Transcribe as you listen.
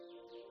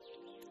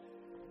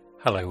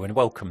Hello and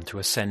welcome to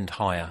Ascend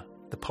Higher,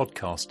 the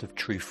podcast of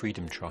True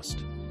Freedom Trust.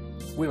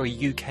 We're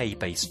a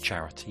UK-based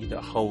charity that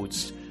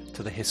holds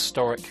to the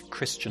historic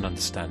Christian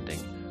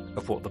understanding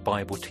of what the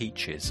Bible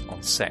teaches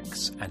on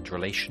sex and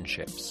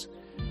relationships.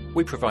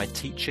 We provide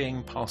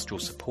teaching, pastoral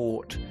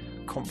support,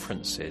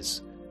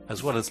 conferences,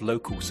 as well as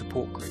local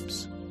support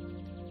groups.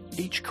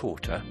 Each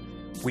quarter,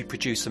 we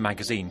produce a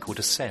magazine called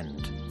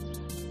Ascend.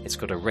 It's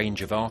got a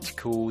range of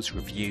articles,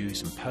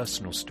 reviews and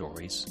personal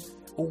stories,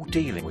 all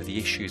dealing with the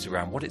issues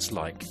around what it's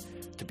like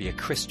to be a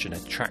Christian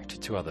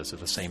attracted to others of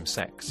the same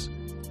sex.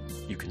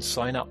 You can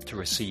sign up to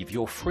receive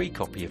your free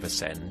copy of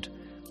Ascend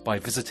by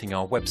visiting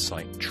our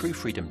website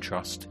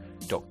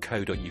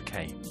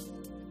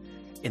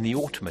truefreedomtrust.co.uk. In the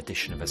autumn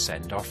edition of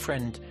Ascend, our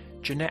friend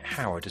Jeanette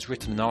Howard has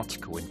written an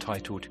article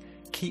entitled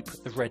Keep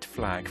the Red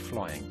Flag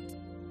Flying.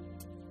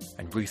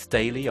 And Ruth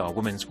Daly, our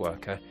women's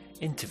worker,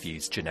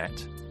 interviews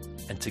Jeanette,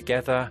 and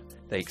together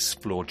they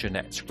explore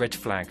Jeanette's red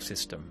flag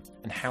system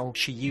and how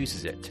she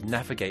uses it to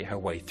navigate her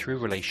way through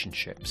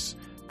relationships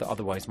that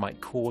otherwise might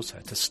cause her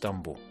to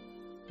stumble.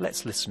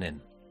 Let's listen in.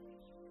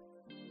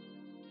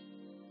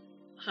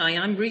 Hi,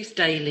 I'm Ruth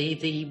Daly,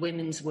 the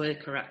women's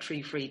worker at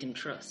True Freedom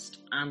Trust,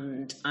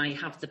 and I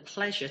have the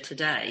pleasure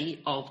today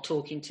of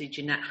talking to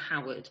Jeanette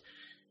Howard,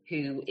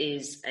 who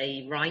is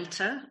a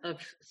writer of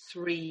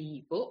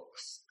 3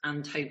 books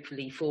and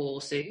hopefully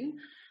 4 soon,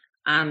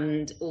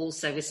 and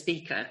also a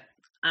speaker.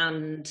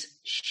 And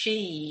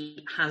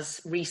she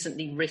has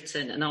recently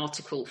written an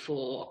article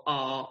for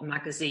our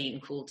magazine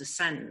called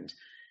Ascend,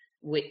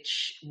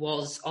 which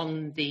was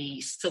on the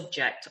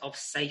subject of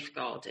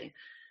safeguarding.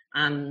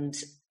 And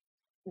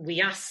we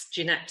asked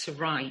Jeanette to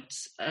write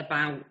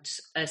about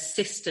a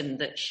system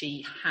that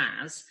she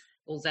has,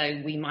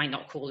 although we might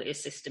not call it a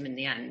system in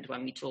the end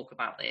when we talk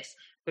about this,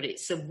 but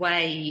it's a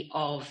way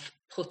of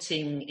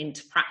putting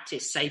into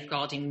practice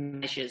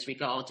safeguarding measures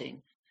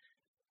regarding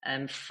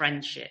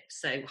friendship.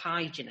 So,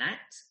 hi, Jeanette.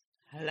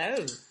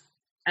 Hello.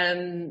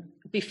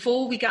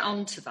 Before we get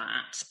on to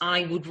that,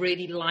 I would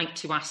really like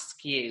to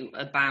ask you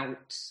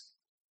about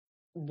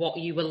what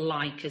you were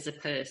like as a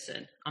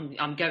person.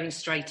 I'm going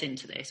straight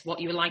into this. What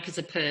you were like as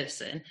a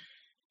person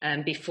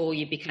before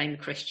you became a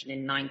Christian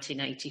in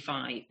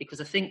 1985,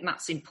 because I think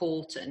that's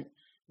important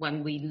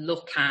when we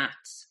look at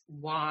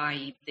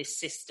why this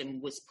system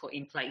was put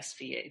in place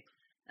for you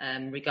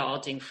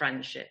regarding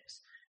friendships.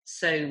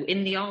 So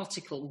in the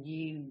article,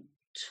 you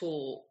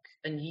talk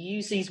and you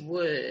use these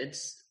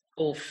words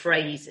or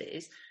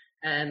phrases.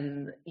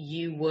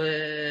 You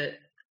were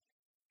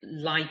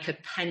like a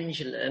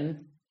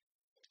pendulum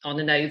on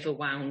an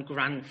overwound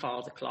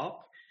grandfather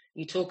clock.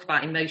 You talk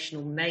about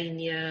emotional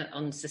mania,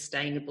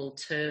 unsustainable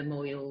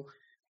turmoil.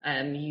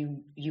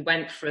 You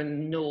went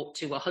from 0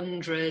 to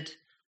 100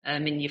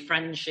 in your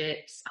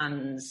friendships,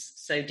 and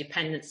so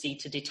dependency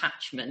to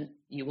detachment.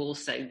 You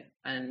also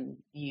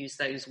use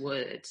those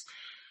words.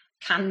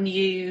 Can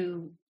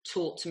you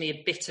talk to me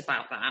a bit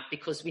about that?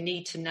 Because we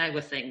need to know,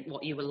 I think,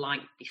 what you were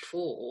like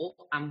before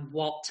and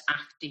what,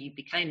 after you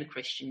became a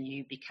Christian,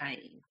 you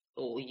became,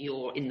 or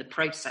you're in the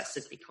process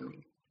of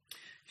becoming.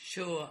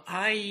 Sure.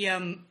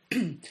 I'm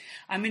an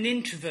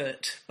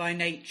introvert by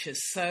nature,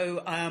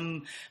 so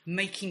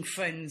making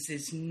friends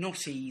is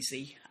not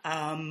easy.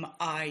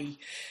 I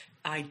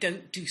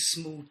don't do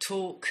small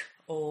talk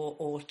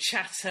or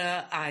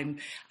chatter. I'm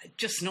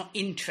just not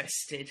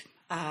interested.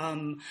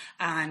 And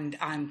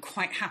I'm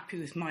quite happy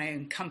with my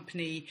own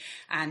company,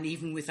 and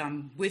even with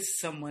I'm with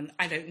someone,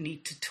 I don't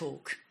need to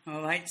talk.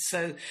 All right,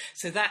 so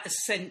that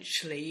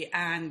essentially,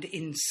 and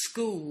in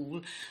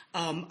school,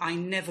 I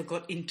never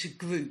got into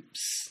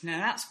groups. Now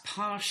that's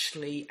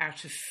partially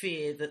out of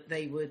fear that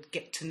they would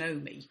get to know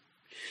me,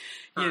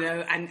 you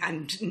know,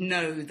 and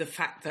know the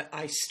fact that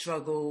I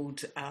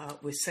struggled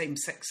with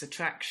same-sex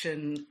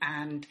attraction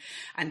and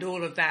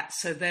all of that.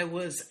 So there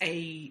was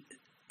a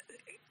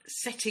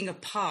setting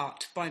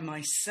apart by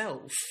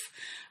myself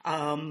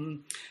as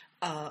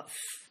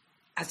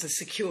a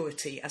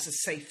security, as a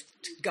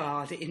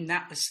safeguard in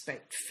that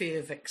respect, fear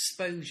of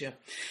exposure.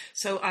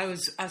 So I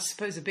was, I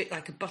suppose, a bit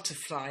like a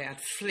butterfly.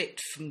 I'd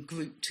flit from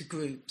group to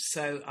group.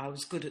 So I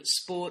was good at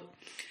sport,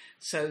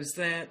 so I was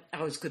there.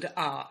 I was good at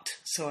art,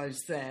 so I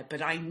was there.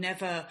 But I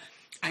never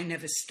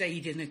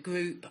stayed in a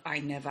group. I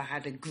never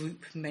had a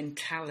group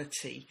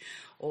mentality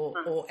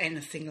or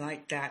anything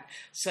like that.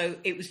 So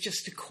it was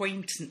just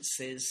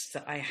acquaintances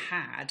that I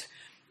had.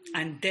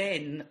 And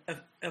then,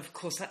 of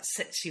course, that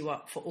sets you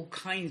up for all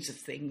kinds of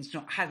things,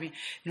 not having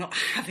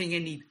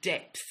any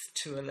depth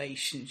to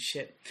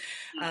relationship.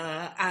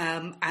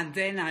 And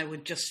then I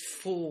would just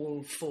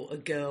fall for a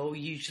girl,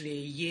 usually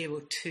a year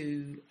or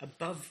 2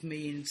 above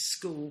me in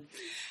school,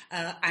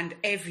 and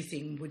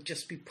everything would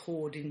just be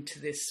poured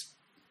into this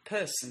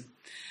person.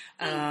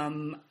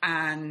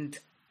 And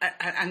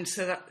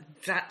so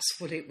that's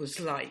what it was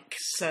like.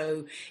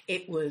 So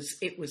it was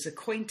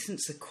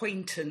acquaintance.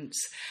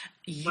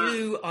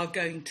 You are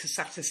going to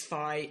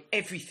satisfy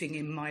everything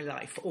in my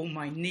life, all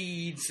my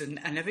needs and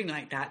everything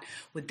like that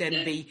would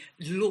then be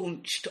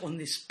launched on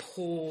this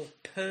poor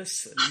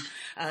person,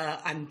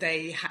 and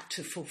they had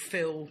to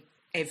fulfill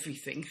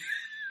everything.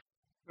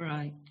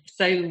 Right.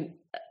 So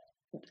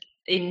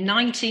in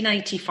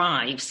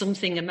 1985,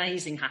 something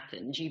amazing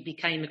happened. You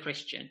became a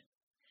Christian.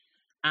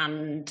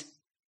 And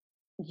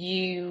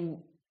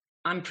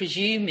I'm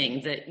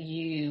presuming that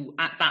you,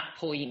 at that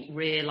point,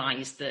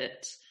 realised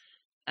that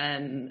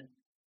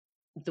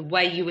the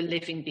way you were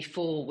living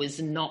before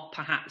was not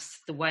perhaps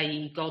the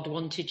way God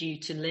wanted you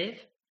to live.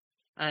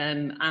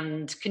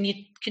 And can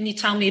you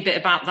tell me a bit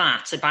about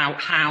that, about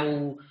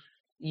how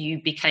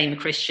you became a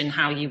Christian,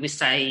 how you were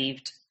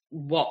saved,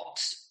 what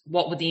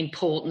were the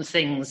important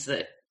things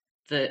that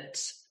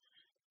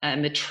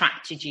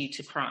attracted you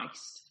to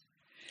Christ?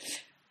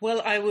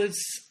 Well, I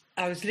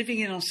was living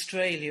in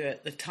Australia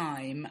at the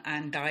time,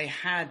 and I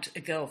had a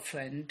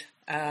girlfriend,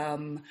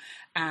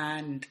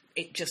 and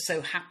it just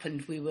so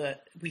happened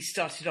we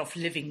started off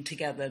living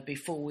together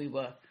before we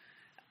were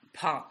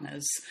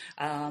partners,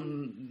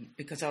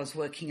 because I was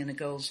working in a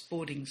girls'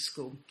 boarding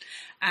school,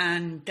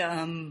 and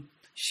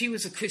she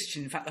was a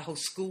Christian. In fact, the whole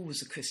school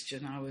was a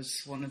Christian. I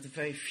was one of the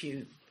very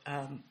few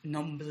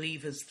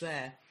non-believers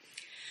there.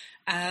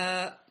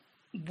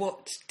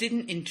 What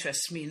didn't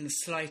interest me in the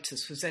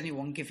slightest was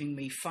anyone giving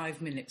me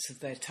 5 minutes of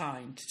their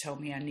time to tell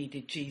me I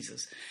needed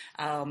Jesus.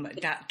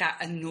 That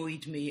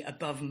annoyed me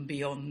above and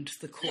beyond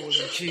the call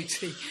of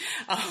duty.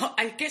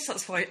 I guess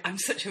that's why I'm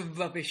such a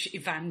rubbish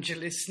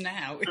evangelist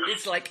now.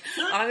 It's like,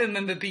 I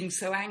remember being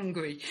so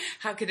angry.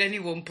 How could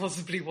anyone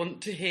possibly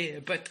want to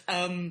hear? But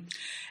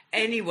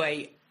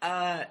anyway,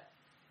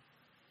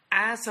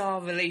 as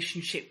our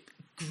relationship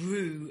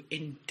grew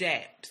in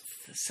depth,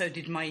 so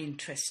did my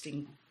interest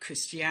in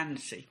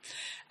Christianity.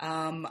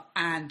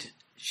 And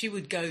she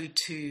would go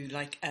to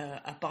like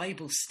a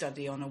Bible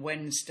study on a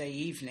Wednesday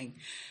evening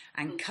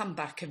and come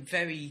back a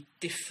very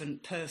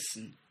different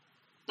person.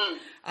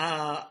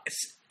 I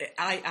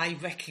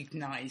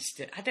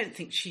recognised it. I don't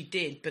think she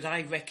did, but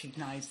I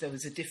recognised there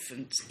was a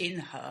difference in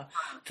her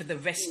for the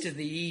rest of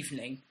the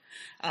evening.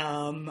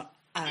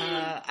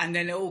 And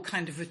then it all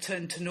kind of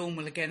returned to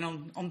normal again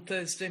on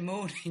Thursday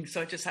morning.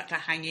 So I just had to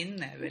hang in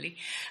there, really.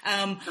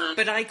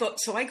 But I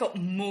got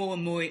more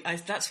and more.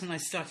 That's when I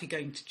started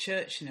going to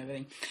church and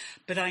everything.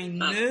 But I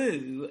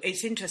knew,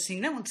 it's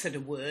interesting, no one said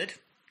a word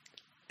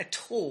at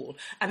all.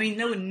 I mean,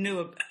 no one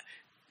knew.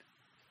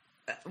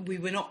 We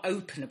were not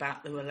open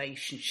about the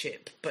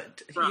relationship,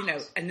 but, you know,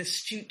 an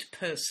astute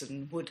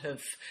person would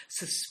have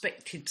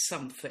suspected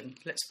something,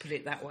 let's put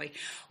it that way,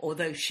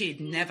 although she had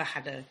never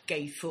had a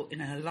gay thought in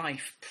her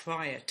life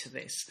prior to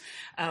this.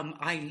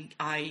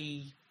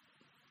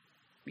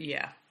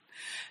 Yeah.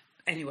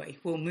 Anyway,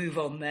 we'll move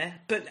on there.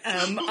 But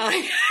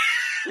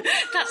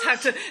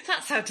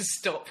that's how to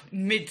stop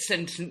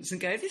mid-sentence and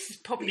go, this is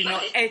probably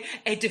not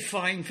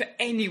edifying for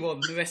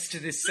anyone, the rest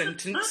of this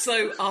sentence,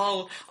 so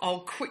I'll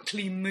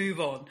quickly move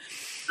on.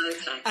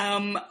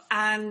 Okay.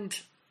 And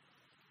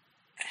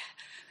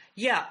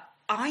yeah,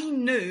 I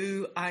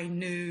knew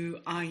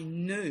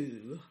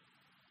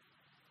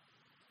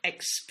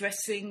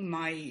expressing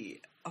my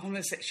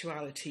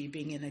homosexuality,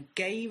 being in a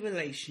gay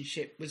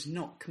relationship, was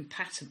not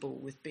compatible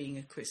with being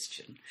a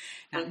Christian.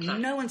 Now,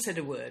 no one said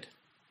a word.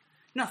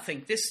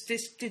 Nothing. This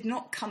did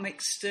not come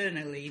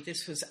externally.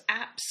 This was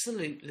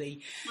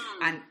absolutely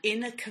an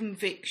inner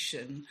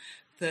conviction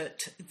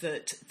that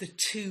the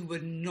two were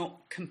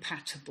not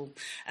compatible.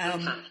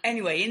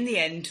 Anyway, in the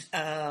end,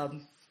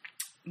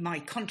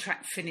 my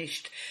contract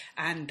finished,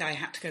 and I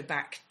had to go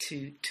back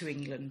to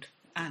England.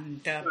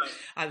 And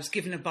I was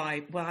given a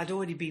Bible. Well, I'd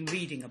already been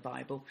reading a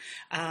Bible.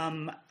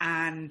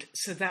 And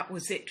so that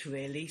was it,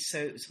 really. So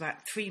it was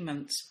about 3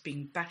 months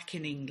being back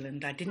in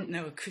England. I didn't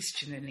know a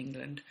Christian in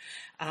England.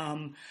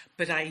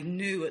 But I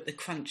knew at the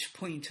crunch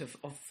point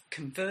of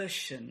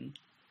conversion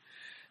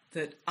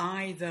that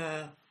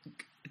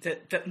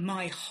that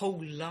my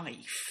whole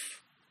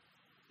life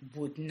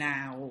would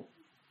now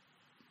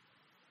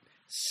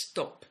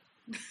stop.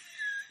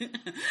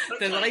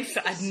 The life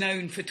that I'd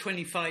known for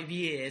 25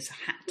 years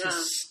had to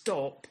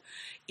stop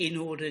in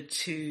order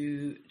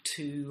to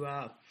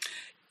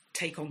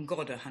take on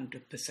God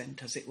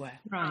 100%, as it were.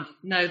 Right.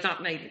 No,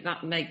 that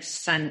makes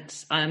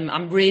sense.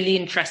 I'm really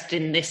interested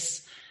in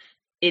this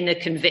inner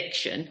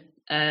conviction,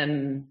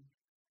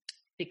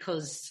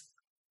 because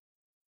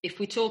if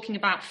we're talking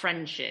about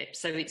friendship,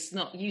 so it's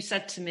not. You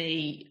said to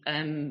me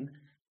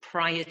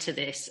prior to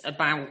this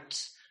about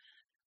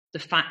the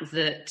fact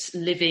that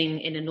living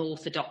in an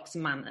orthodox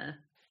manner,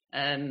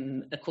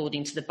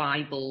 according to the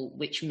Bible,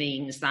 which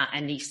means that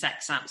any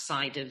sex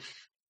outside of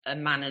a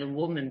man and a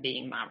woman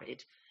being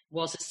married,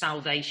 was a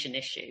salvation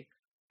issue.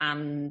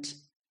 And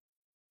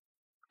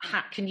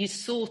can you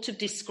sort of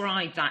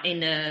describe that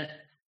inner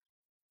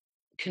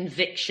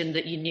conviction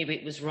that you knew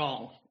it was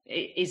wrong?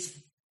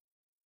 Is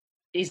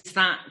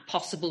that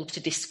possible to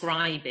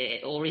describe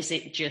it, or is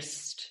it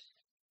just...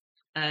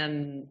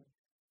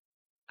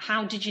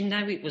 how did you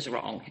know it was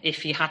wrong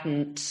if you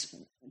hadn't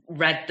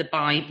read the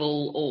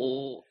Bible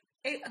or...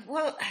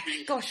 Well,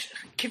 gosh,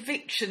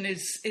 conviction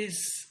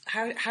is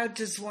how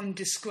does one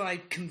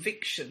describe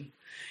conviction?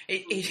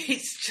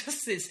 It's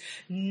just this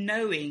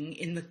knowing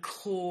in the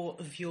core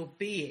of your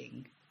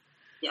being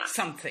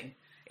something.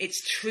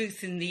 It's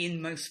truth in the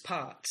inmost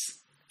parts,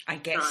 I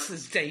guess,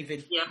 as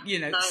David,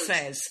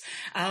 says.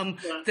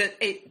 That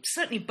it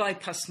certainly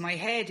bypassed my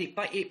head. It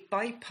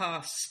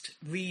bypassed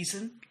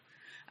reason.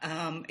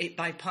 It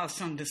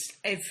bypassed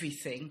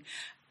everything,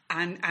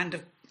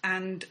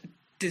 and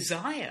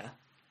desire.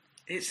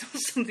 It's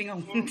not something I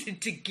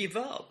wanted to give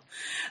up.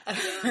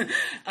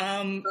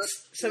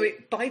 So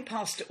it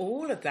bypassed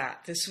all of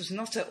that. This was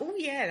not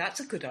that's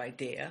a good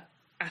idea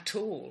at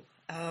all.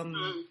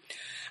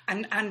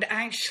 And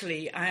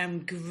actually, I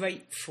am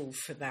grateful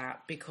for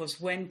that, because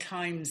when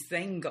times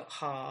then got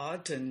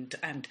hard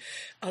and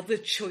other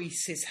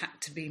choices had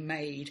to be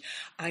made,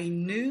 I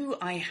knew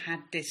I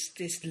had this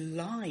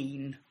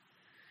line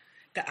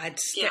that I'd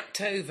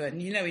stepped over.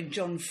 And, in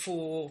John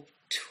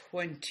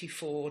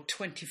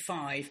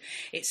 4:24-25,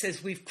 it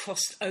says we've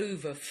crossed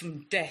over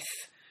from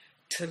death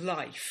to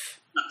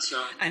life. That's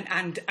right.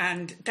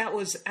 And that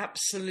was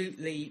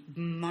absolutely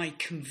my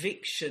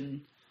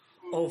conviction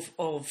of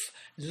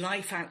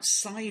life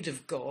outside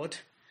of God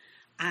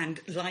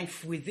and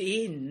life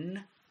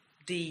within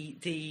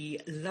the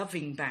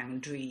loving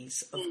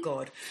boundaries of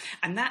God.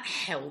 And that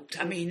helped.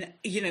 I mean,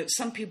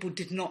 some people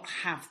did not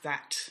have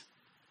that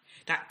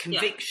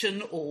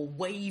conviction, or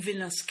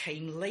waviness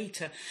came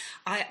later.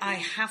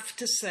 I have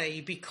to say,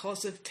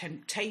 because of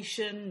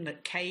temptation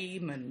that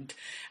came and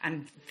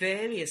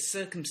various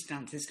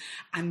circumstances,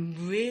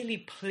 I'm really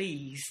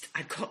pleased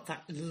I got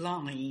that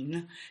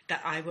line,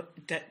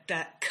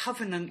 that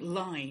covenant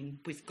line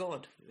with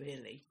God,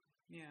 really.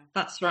 Yeah.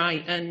 That's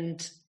right.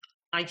 And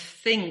I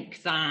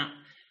think that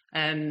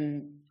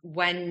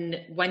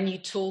when you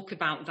talk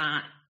about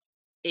that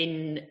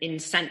in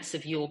sense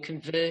of your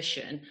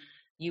conversion,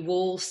 you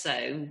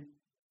also,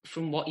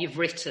 from what you've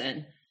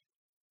written,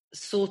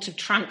 sort of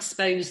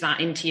transpose that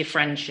into your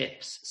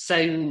friendships.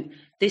 So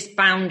this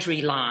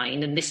boundary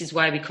line, and this is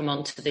where we come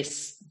on to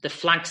the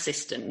flag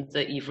system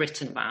that you've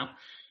written about.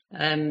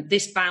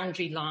 This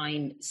boundary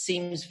line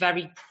seems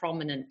very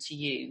prominent to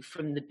you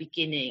from the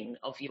beginning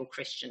of your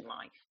Christian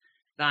life.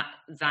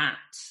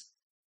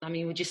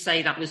 Would you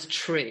say that was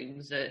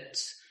true, that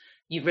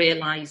you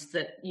realised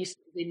that the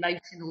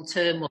emotional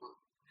turmoil?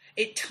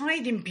 It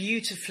tied in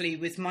beautifully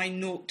with my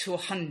 0 to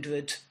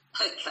 100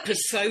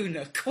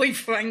 persona, quite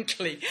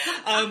frankly.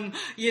 And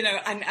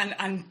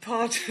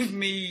part of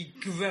me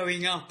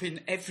growing up in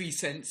every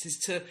sense is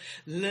to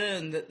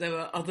learn that there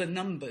are other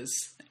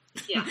numbers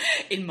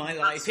in my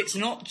life. It's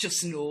not just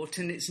 0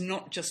 and it's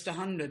not just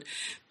 100.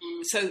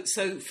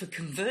 So for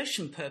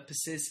conversion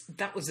purposes,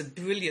 that was a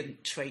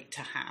brilliant trait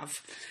to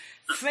have.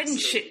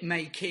 Friendship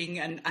making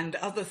and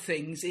other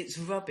things, it's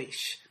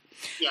rubbish.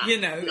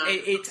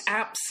 It's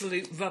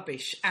absolute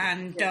rubbish.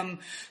 And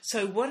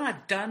so what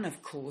I've done,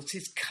 of course,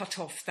 is cut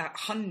off that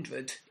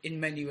 100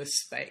 in many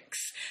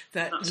respects,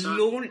 that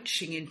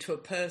launching into a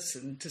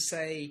person to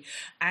say,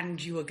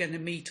 and you are going to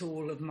meet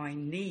all of my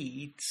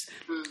needs,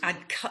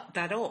 I'd cut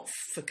that off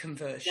for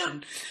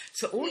conversion.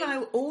 So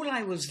all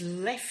I was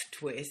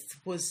left with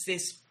was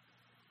this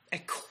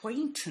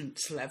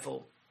acquaintance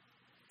level,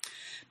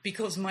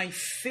 because my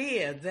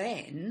fear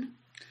then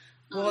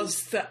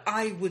was that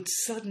I would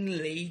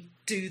suddenly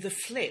do the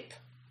flip.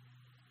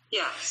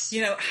 Yes.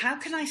 How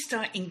can I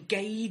start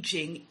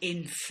engaging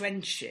in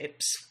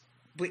friendships,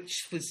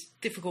 which was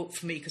difficult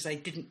for me because I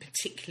didn't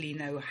particularly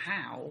know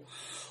how,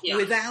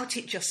 without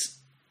it just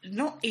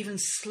not even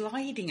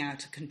sliding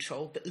out of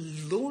control, but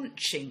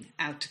launching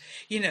out,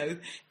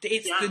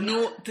 it's the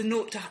naught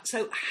to,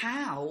 so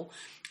how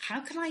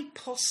can I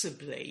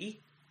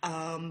possibly,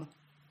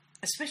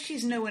 especially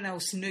as no one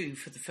else knew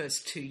for the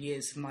first 2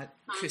 years of my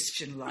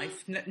Christian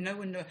life, no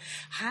one knew.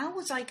 How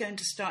was I going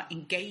to start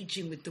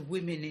engaging with the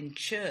women in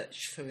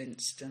church, for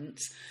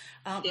instance?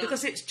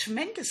 Because it's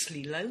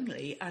tremendously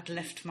lonely. I'd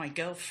left my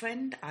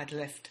girlfriend. I'd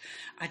left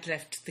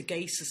the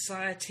gay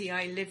society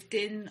I lived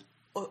in.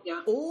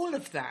 All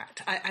of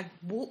that. I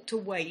walked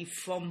away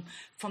from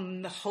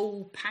the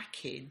whole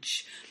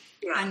package.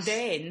 Yes.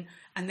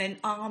 And then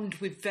armed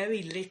with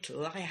very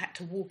little, I had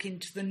to walk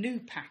into the new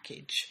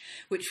package,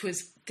 which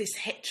was this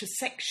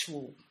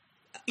heterosexual,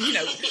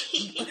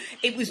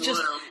 it was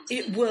just,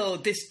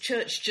 this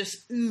church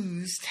just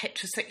oozed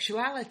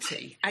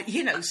heterosexuality,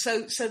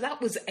 so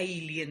that was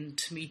alien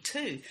to me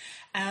too.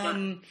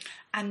 And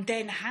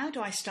then how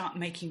do I start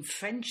making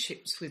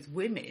friendships with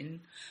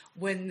women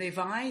when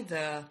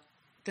they're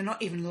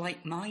not even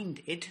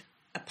like-minded,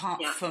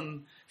 apart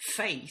from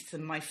faith,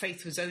 and my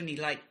faith was only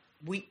like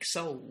weeks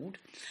old.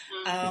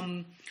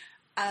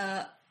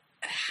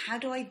 How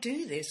do I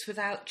do this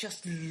without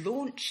just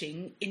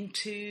launching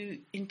into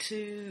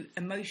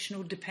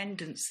emotional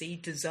dependency,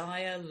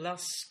 desire,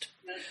 lust?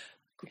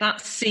 That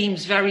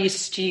seems very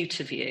astute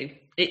of you.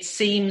 It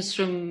seems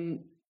we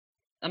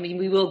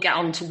will get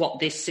on to what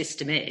this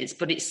system is,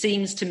 but it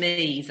seems to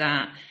me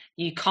that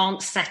you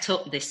can't set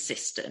up this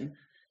system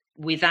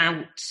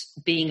without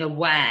being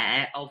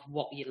aware of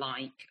what you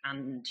like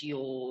and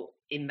your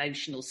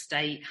emotional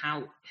state,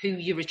 who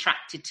you're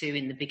attracted to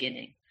in the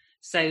beginning.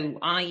 So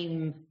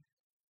I'm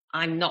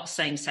I'm not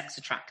same sex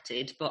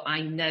attracted, but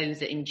I know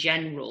that in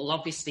general,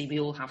 obviously we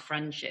all have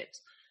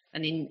friendships,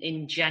 and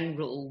in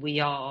general we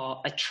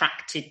are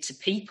attracted to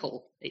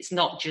people. It's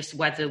not just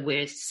whether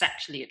we're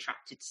sexually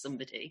attracted to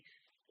somebody.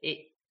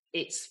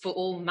 It's for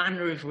all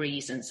manner of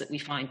reasons that we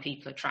find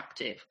people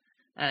attractive.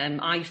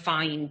 I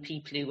find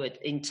people who are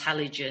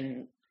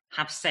intelligent,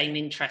 have same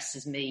interests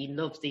as me,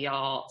 love the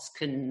arts,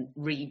 can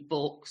read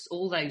books,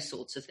 all those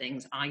sorts of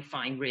things I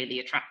find really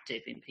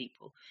attractive in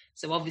people.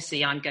 So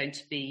obviously I'm going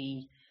to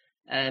be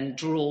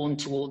drawn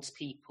towards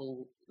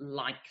people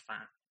like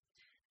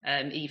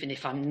that, even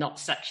if I'm not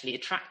sexually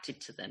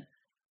attracted to them.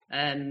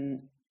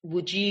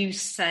 Would you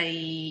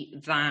say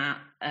that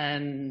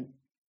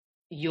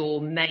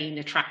your main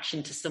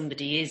attraction to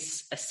somebody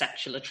is a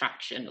sexual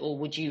attraction, or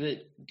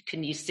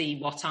can you see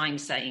what I'm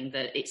saying,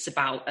 that it's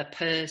about a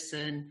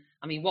person?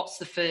 I mean, what's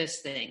the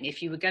first thing?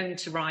 If you were going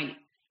to write,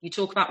 you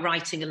talk about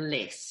writing a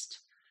list,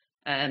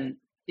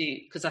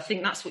 because I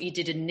think that's what you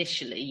did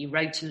initially. You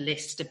wrote a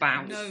list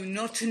about... No,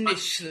 not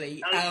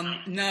initially.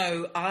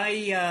 No,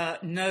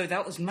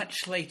 that was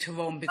much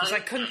later on, because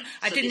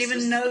I didn't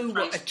even know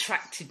what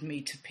attracted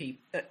me to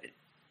people.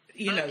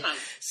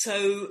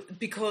 So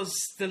because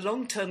the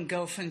long-term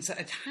girlfriends that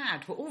I'd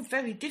had were all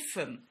very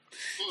different.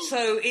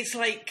 So it's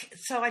like,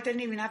 I don't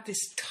even have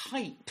this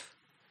type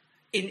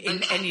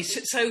in any,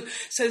 so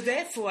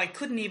therefore I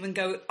couldn't even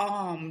go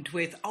armed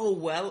with,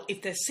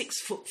 if they're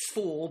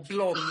 6'4",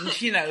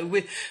 blonde,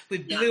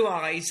 with blue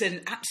eyes,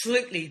 and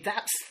absolutely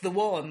that's the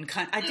one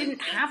kind. I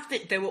didn't have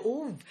that. They were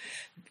all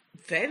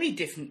very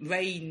different,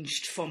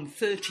 ranged from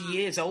 30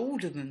 years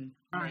older than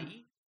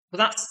me. Well,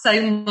 that's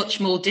so much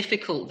more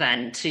difficult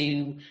then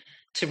to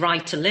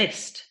write a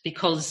list,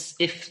 because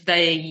if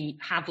they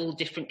have all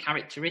different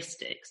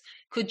characteristics,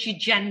 could you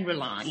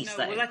generalise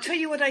them? Well, I tell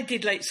you what I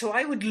did. So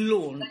I would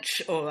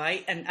launch, all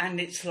right, and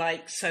it's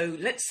like, so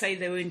let's say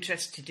they were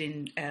interested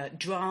in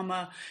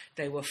drama,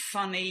 they were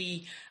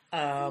funny,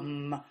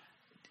 all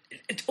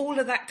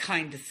of that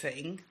kind of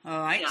thing, all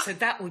right. So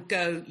that would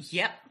go,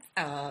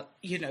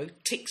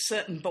 tick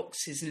certain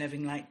boxes and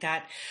everything like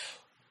that.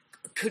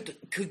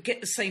 Could get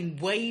the same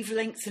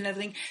wavelength and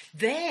everything.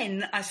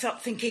 Then I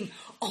start thinking,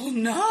 oh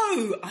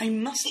no, I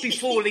must be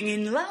falling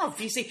in love.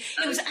 You see,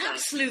 it was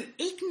absolute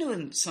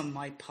ignorance on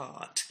my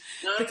part,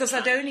 because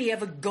I'd only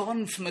ever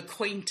gone from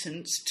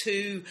acquaintance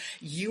to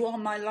you are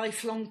my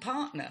lifelong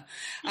partner.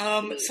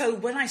 So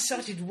when I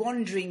started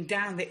wandering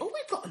down there,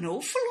 we've got an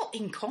awful lot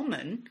in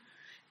common,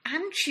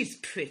 and she's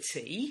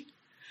pretty.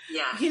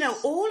 Yes.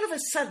 All of a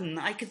sudden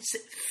I could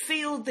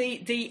feel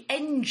the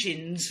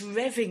engines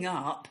revving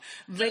up,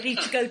 ready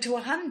to go to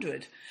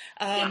 100.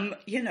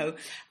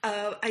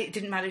 It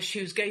didn't matter if she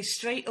was gay,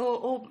 straight,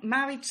 or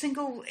married,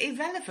 single,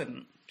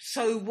 irrelevant.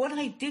 So what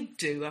I did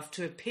do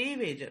after a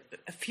period,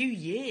 a few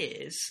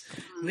years,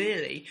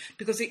 really,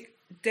 because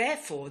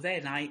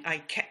then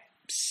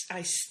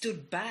I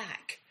stood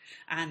back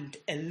and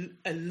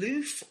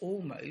aloof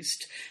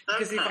almost,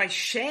 because if I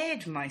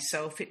shared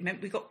myself, it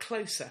meant we got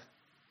closer.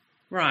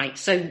 Right.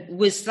 So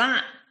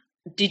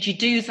did you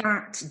do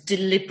that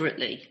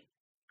deliberately?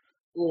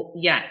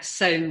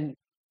 So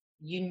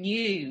you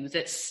knew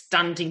that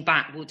standing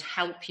back would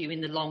help you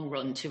in the long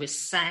run to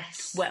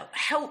assess? Well,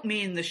 help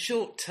me in the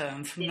short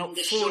term from not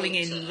falling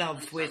in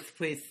love with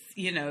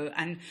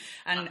and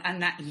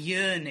that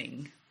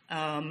yearning.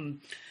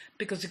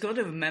 Because you've got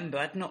to remember,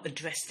 I'd not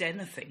addressed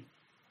anything.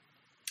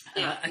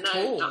 At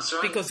all, that's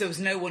right. Because there was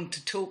no one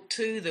to talk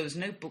to, there was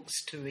no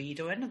books to read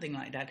or anything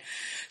like that.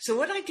 So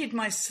what I did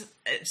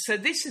so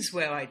this is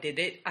where I did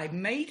it. I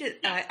made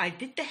it. I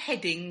did the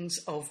headings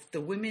of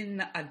the women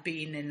that I'd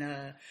been in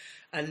a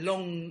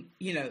long,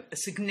 a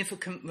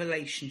significant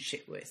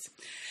relationship with,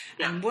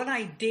 and what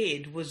I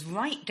did was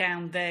write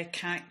down their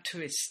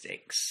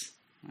characteristics.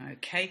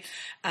 Okay,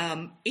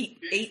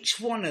 each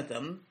one of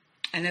them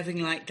and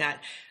everything like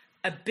that.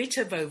 A bit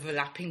of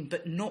overlapping,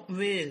 but not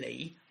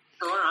really.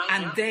 Right,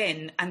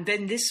 and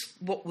then this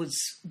what was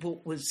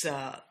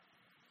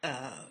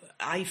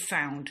I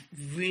found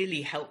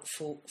really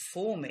helpful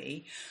for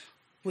me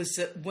was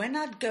that when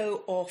I'd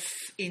go off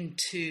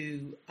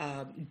into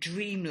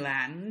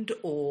dreamland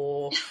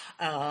or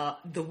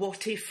the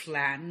what if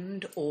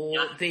land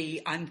or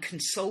the I'm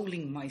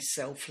consoling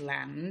myself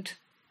land,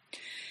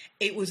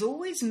 it was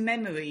always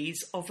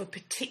memories of a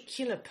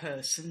particular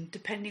person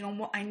depending on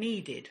what I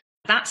needed.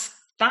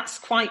 That's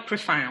quite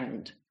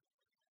profound.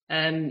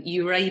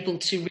 You were able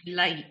to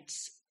relate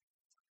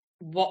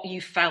what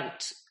you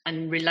felt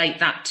and relate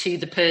that to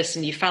the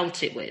person you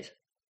felt it with.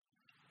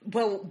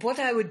 Well, what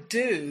I would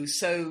do,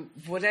 so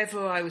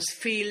whatever I was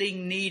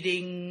feeling,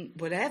 needing,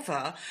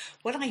 whatever,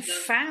 what I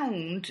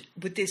found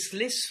with this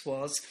list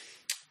was,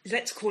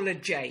 let's call her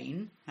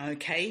Jane,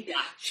 okay?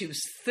 Yeah. She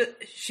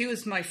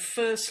was my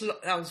first,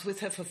 I was with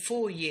her for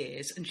 4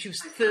 years, and she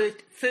was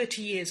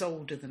 30 years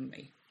older than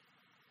me.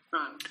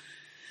 Right.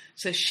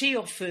 So she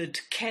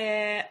offered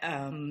care,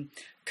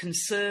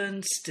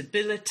 concern,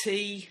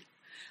 stability,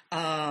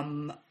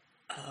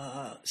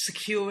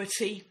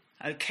 security,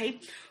 okay?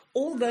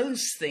 all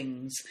those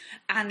things.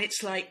 And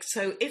it's like,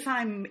 so if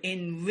I'm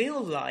in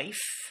real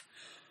life,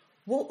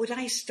 what would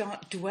I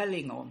start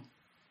dwelling on?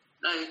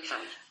 Okay.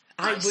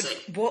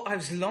 What I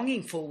was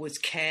longing for was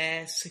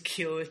care,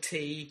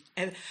 security,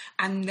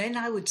 and then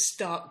I would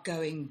start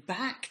going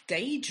back,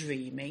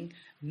 daydreaming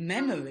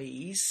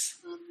memories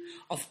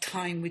of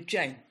time with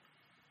Jane.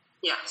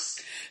 Yes.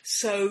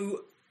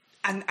 So,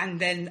 and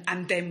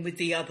then with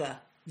the other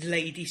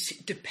ladies,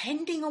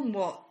 depending on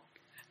what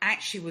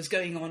actually was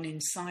going on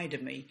inside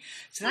of me.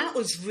 So that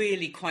was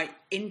really quite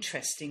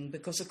interesting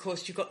because, of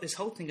course, you've got this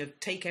whole thing of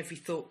take every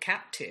thought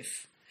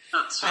captive.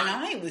 That's right. And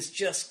I was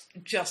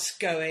just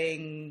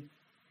going,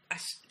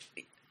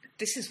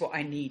 this is what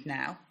I need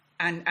now,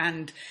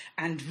 and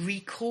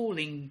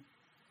recalling,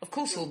 of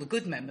course, all the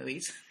good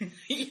memories.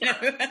 You know,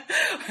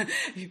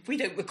 we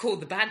don't recall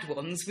the bad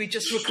ones; we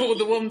just recall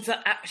the ones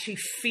that actually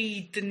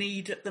feed the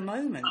need at the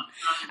moment.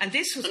 And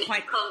this was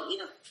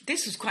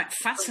quite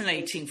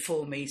fascinating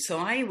for me.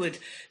 So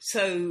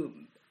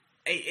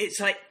it's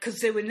like,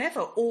 because they were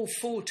never all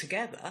four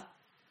together.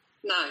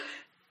 No.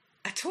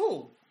 At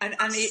all. And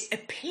it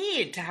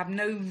appeared to have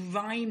no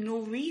rhyme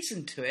nor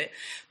reason to it.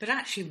 But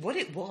actually what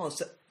it was,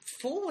 that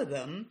four of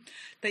them,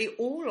 they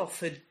all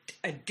offered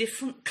a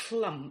different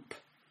clump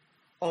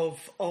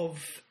of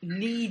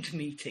need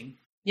meeting.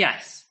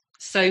 Yes.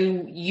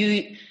 So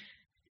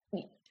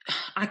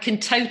I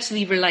can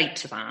totally relate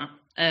to that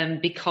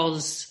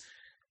because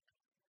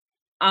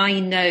I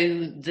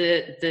know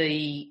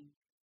the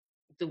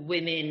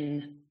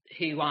women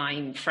who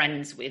I'm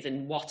friends with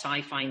and what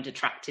I find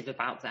attractive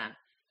about them.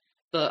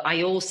 But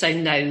I also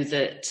know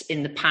that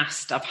in the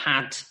past I've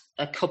had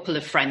a couple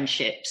of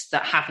friendships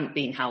that haven't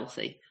been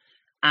healthy.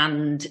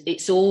 And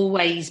it's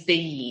always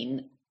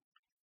been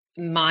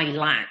my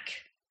lack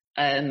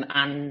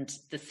and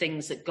the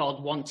things that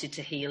God wanted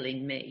to heal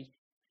in me.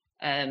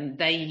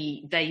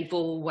 They've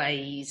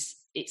always,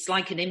 it's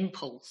like an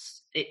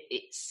impulse.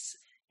 It's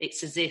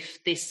as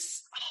if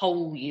this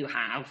hole you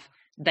have,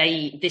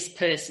 this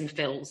person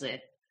fills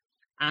it.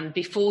 And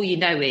before you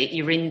know it,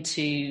 you're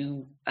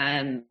into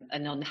an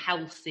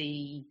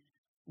unhealthy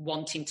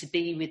wanting to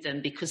be with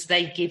them because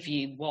they give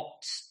you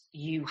what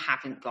you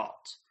haven't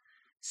got.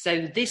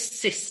 So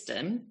this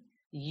system,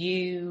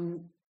 the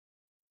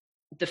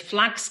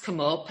flags come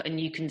up and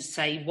you can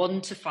say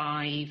 1 to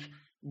 5.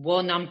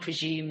 1, I'm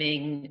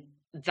presuming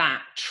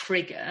that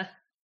trigger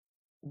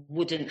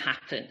wouldn't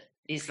happen.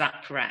 Is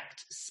that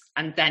correct?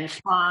 And then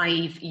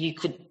 5, you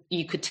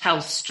could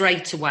tell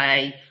straight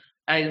away,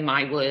 oh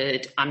my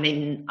word,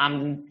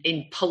 I'm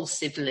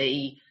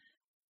impulsively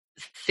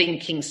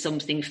thinking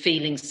something,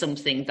 feeling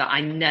something that I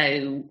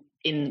know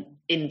in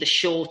the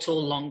short or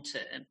long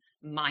term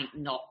might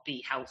not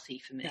be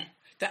healthy for me. Yeah,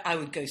 that I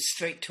would go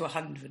straight to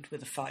 100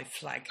 with a 5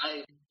 flag.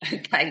 Oh,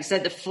 okay, so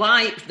the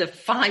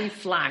 5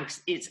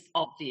 flags is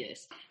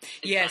obvious.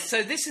 Yeah,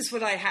 so this is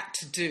what I had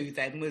to do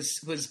then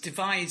was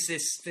devise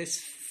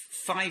this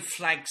 5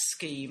 flag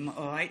scheme,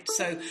 all right?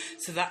 So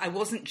that I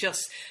wasn't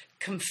just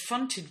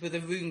confronted with a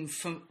room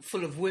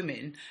full of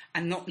women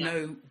and not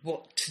know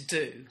what to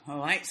do, all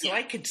right? So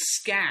I could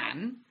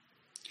scan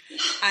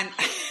and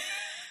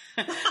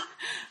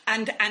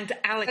and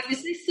Alex.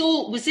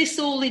 Was this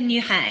all in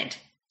your head?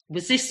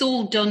 Was this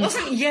all done? I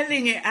wasn't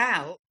yelling it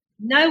out.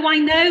 No, I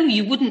know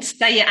you wouldn't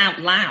say it out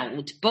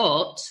loud,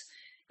 but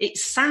it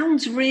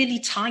sounds really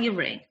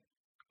tiring.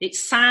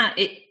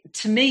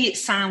 To me, it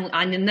sounds.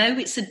 I know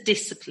it's a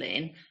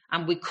discipline,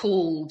 and we're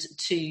called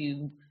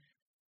to.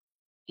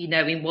 You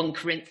know, in 1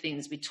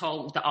 Corinthians, we're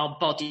told that our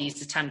body is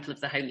the temple of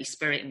the Holy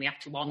Spirit and we have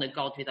to honour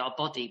God with our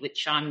body,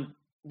 which I'm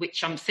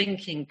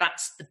thinking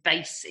that's the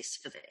basis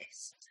for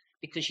this,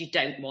 because you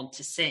don't want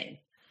to sin.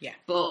 Yeah.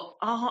 But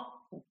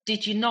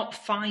did you not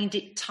find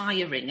it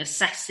tiring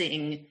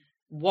assessing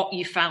what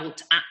you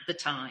felt at the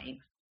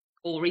time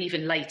or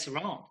even later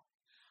on?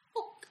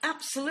 Oh,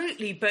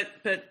 absolutely. But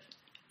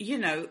you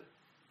know,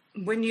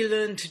 when you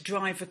learn to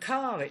drive a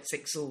car, it's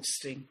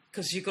exhausting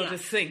because you've got to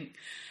think,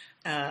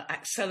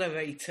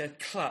 accelerator,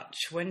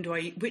 clutch,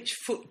 which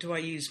foot do I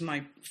use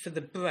for the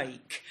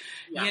brake?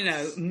 Yes. You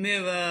know,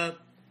 mirror,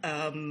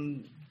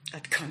 I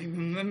can't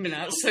even remember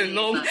now, it's so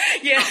long.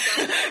 Yeah.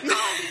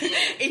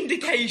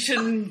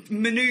 Indication,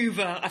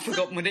 manoeuvre, I've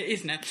forgotten what it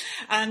is now.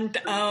 And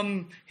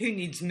who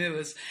needs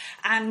mirrors?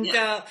 And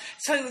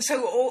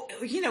so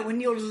you know, when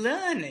you're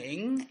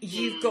learning,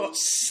 you've got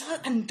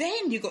and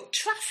then you've got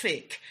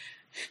traffic.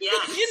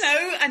 Yes. You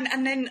know,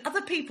 and then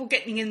other people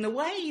getting in the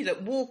way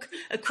that walk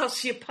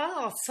across your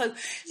path.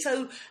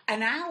 So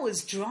an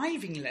hour's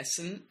driving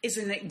lesson is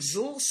an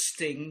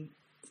exhausting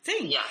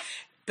thing. Yeah.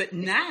 But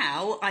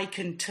now I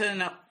can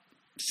turn up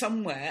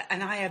somewhere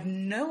and I have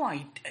no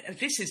idea.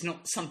 This is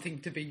not something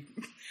to be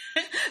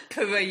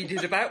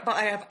paraded about, but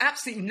I have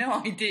absolutely no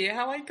idea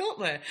how I got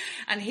there.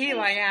 And here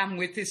I am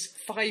with this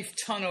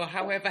 5-ton or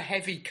however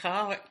heavy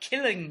car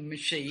killing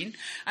machine,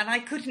 and I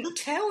couldn't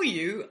tell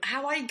you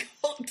how I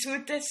got to a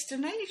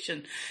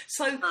destination.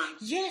 So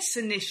yes,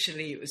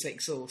 initially it was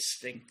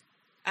exhausting.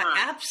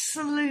 Right.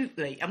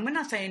 Absolutely. And when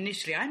I say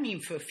initially, I mean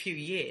for a few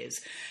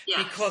years,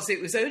 Yes. because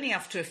it was only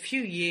after a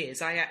few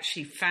years I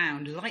actually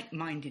found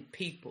like-minded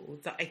people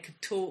that I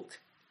could talk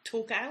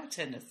out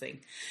anything.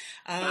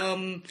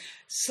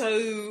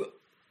 So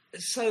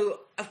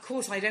of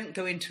course I don't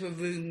go into a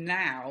room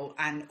now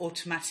and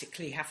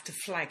automatically have to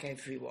flag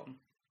everyone.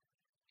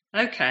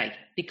 Okay,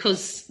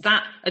 because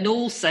that, and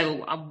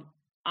also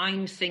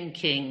I'm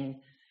thinking,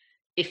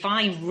 if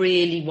I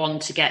really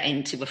want to get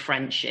into a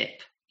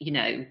friendship, you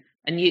know,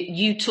 and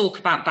you talk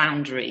about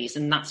boundaries,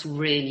 and that's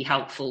really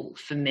helpful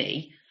for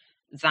me,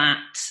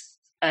 that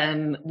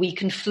we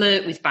can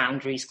flirt with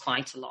boundaries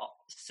quite a lot.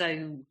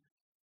 So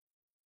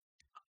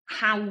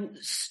how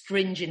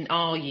stringent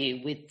are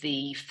you with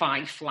the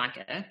 5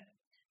 flagger?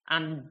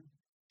 And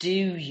do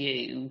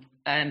you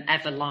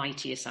ever lie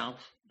to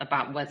yourself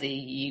about whether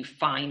you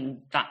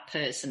find that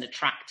person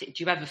attractive?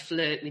 Do you ever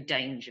flirt with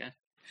danger?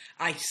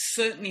 I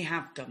certainly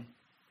have done.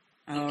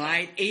 All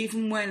right.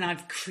 Even when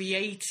I've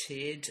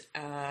created,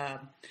 I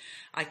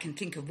can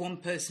think of one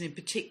person in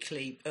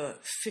particular,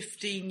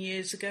 15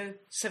 years ago,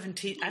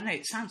 17. I know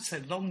it sounds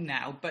so long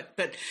now, but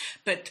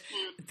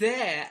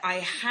there I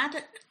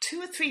had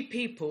 2 or 3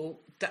 people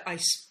that I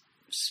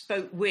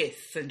spoke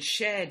with and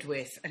shared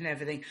with and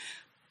everything,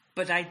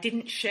 but I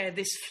didn't share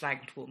this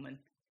flagged woman.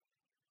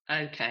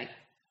 Okay.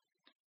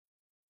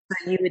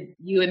 So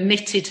you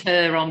omitted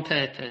her on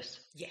purpose?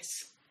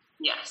 Yes.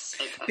 Yes.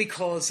 Okay.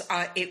 Because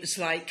it was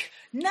like,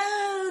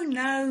 no,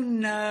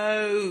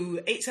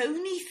 it's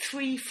only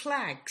 3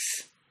 flags.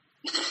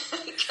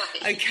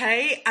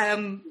 Okay.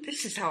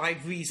 This is how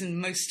I've reasoned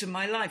most of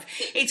my life.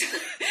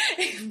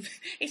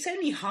 It's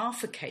only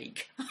half a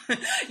cake,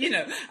 you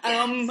know.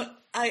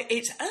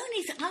 It's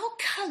only I'll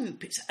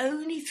cope. It's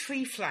only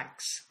 3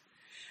 flags,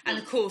 and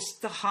of course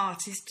the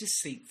heart is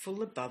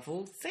deceitful above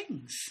all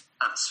things.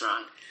 That's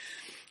right.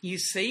 You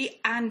see,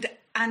 and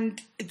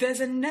there's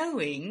a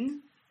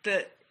knowing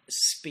that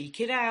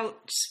speak it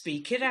out.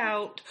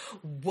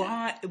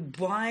 Why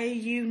are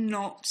you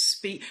not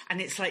speak? And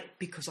it's like,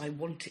 because I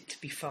want it to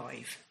be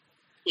 5.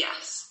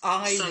 Yes.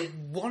 I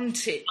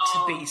want it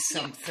to be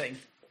something.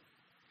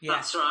 Yeah.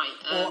 That's right.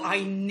 Or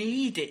I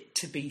need it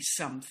to be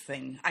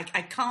something. I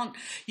can't.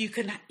 You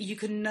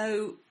can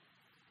know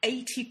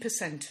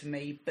 80% of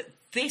me, but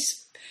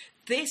this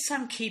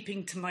I'm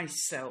keeping to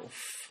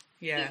myself.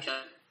 Yeah. Okay.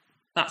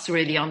 That's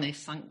really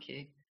honest. Thank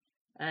you.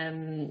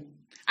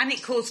 And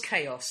it caused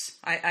chaos.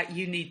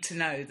 You need to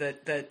know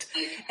that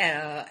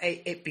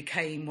it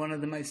became one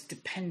of the most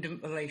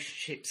dependent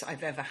relationships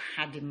I've ever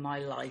had in my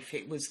life.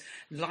 It was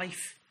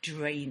life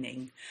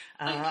draining,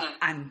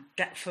 and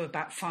that for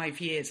about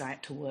 5 years I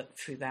had to work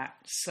through that.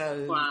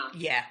 So wow.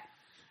 yeah.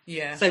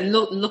 So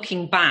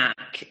looking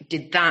back,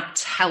 did that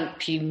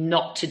help you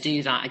not to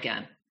do that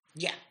again?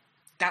 Yeah,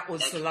 that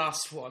was the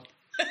last one.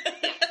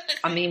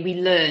 I mean, we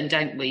learn,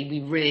 don't we?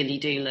 We really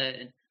do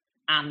learn.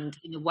 And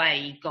in a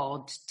way,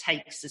 God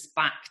takes us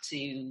back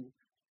to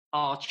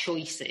our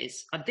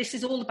choices. And this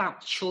is all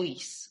about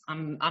choice.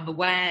 I'm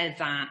aware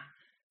that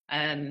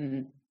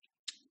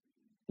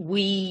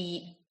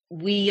we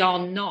are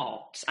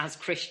not, as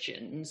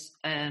Christians,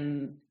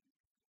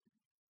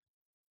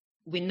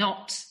 we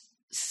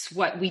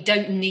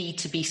don't need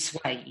to be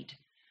swayed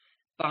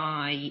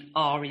by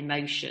our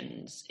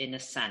emotions, in a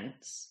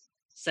sense.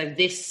 So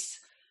this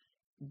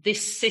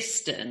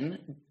system,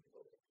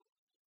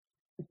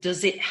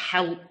 does it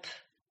help?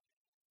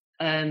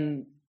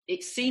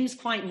 It seems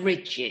quite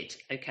rigid,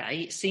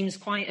 okay? It seems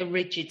quite a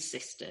rigid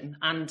system.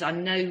 And I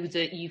know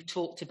that you've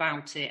talked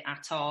about it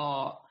at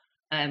our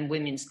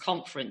women's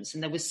conference.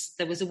 And there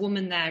was a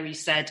woman there who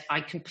said,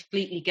 I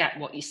completely get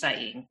what you're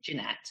saying,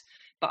 Jeanette,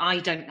 but I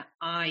don't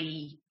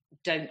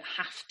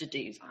have to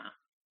do that,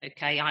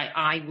 okay?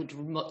 I would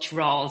much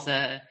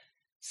rather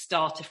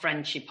start a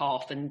friendship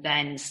off and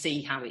then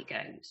see how it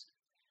goes.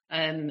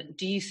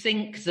 Do you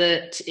think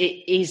that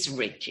it is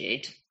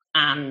rigid,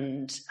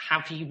 and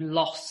have you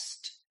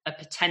lost a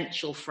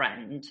potential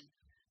friend?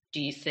 Do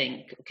you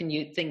think, can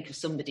you think of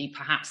somebody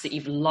perhaps that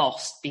you've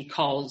lost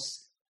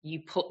because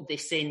you put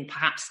this in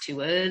perhaps too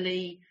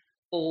early?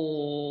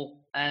 Or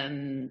I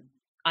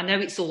know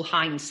it's all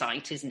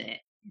hindsight, isn't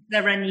it? Is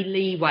there any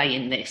leeway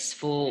in this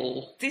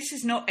for... This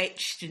is not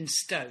etched in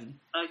stone.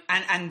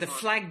 Okay. And the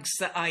flags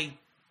that I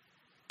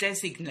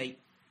designate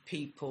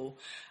people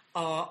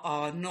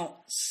are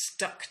not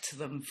stuck to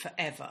them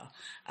forever.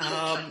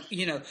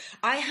 You know,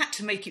 I had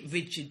to make it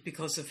rigid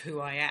because of who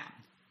I am.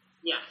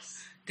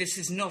 Yes. This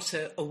is not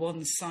a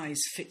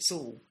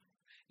one-size-fits-all.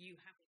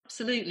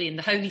 Absolutely, and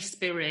the Holy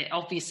Spirit,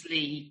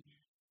 obviously,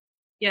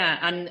 yeah.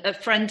 And a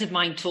friend of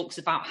mine talks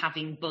about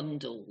having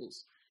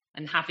bundles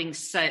and having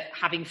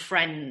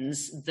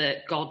friends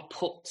that God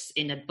puts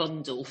in a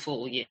bundle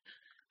for you,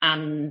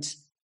 and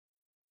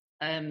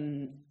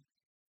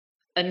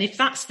if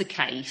that's the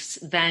case,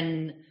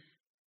 then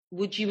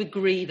would you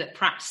agree that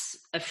perhaps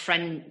a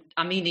friend?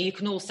 I mean, you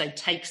can also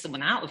take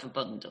someone out of a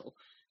bundle,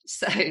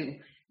 so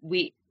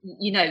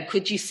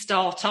could you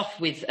start off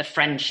with a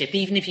friendship,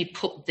 even if you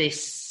put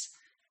this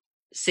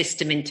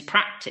system into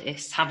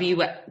practice,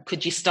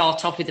 could you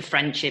start off with a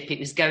friendship, it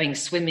was going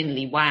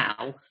swimmingly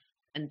well,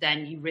 and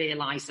then you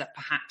realise that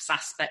perhaps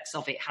aspects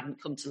of it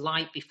hadn't come to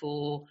light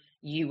before,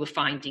 you were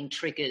finding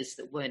triggers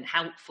that weren't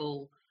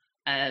helpful?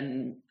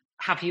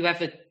 Have you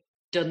ever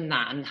done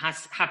that, and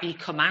have you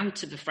come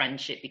out of a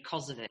friendship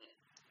because of it?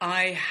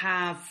 I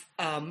have.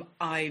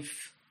 I've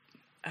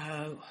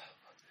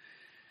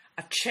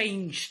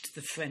changed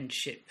the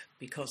friendship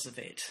because of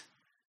it.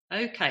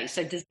 Okay,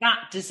 so does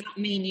that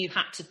mean you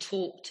had to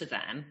talk to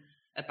them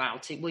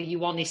about it? Were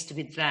you honest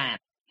with them?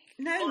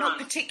 No, not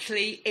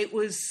particularly. It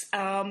was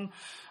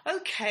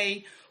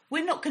okay.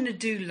 We're not going to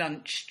do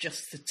lunch,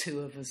 just the two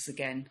of us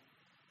again.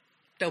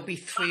 There'll be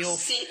three or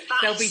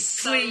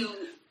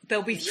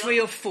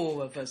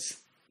four of us.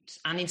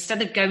 And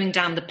instead of going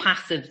down the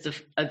path of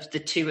the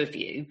two of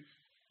you,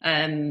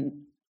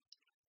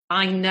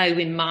 I know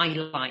in my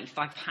life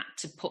I've had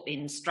to put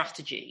in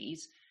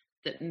strategies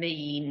that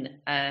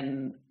mean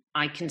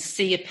I can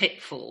see a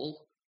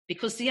pitfall,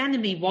 because the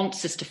enemy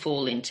wants us to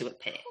fall into a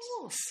pit.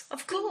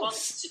 Of course. He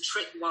wants to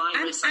trick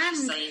virus,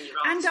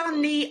 and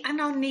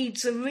our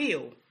needs are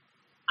real.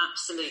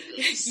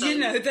 Absolutely.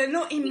 So, they're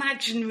not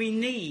imaginary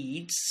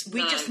needs.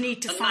 We just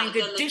need to find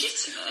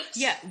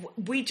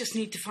we just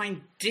need to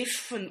find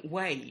different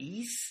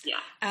ways.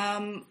 Yeah.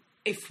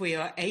 If we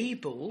are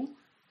able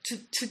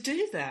to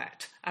do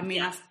that. I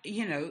mean,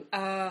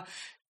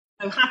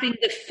 So having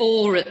the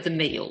 4 at the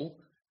meal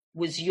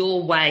was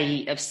your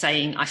way of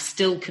saying, I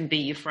still can be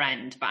your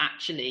friend, but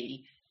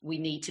actually we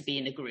need to be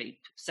in a group,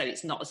 so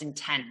it's not as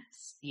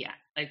intense. Yeah,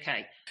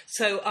 okay.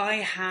 So I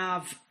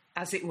have,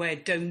 as it were,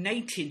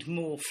 donated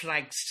more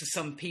flags to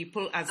some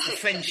people as the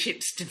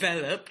friendships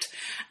developed,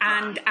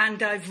 and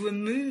I've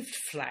removed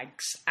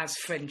flags as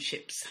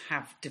friendships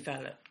have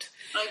developed.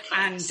 Okay,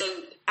 it was,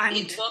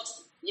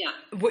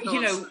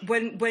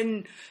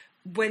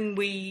 when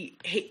we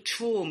hit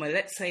trauma,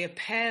 let's say a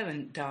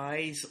parent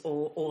dies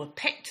or a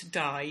pet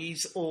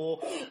dies or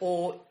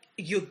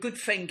your good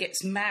friend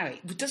gets married,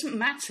 it doesn't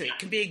matter. It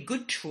can be a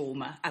good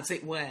trauma, as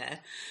it were.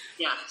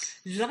 Yes.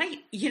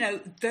 Like,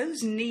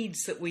 those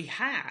needs that we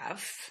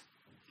have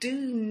do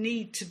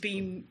need to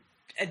be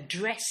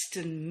addressed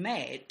and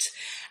met.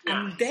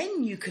 And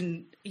then you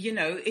can,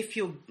 if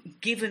you're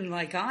given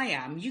like I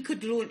am, you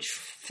could launch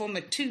from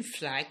a 2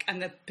 flag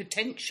and a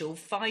potential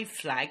 5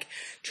 flag,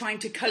 trying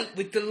to cope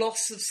with the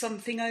loss of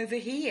something over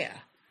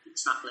here.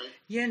 Exactly.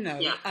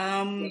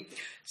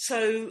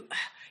 So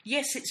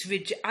yes, it's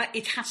rigid.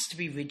 It has to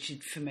be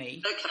rigid for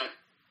me. Okay.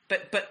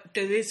 But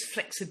there is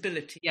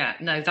flexibility. Yeah,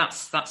 no,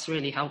 that's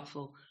really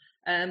helpful.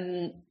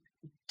 I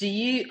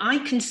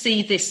can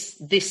see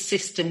this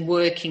system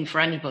working for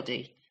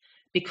anybody,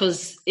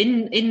 because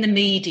in the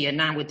media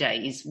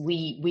nowadays,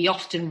 we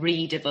often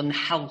read of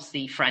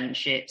unhealthy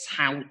friendships,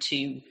 how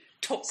to...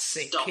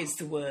 Toxic is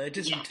the word,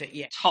 isn't it?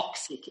 Yeah.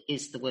 Toxic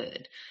is the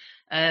word.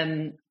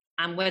 And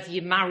whether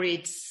you're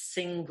married,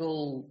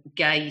 single,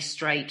 gay,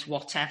 straight,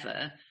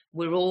 whatever,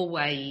 we're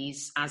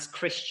always, as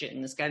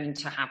Christians, going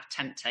to have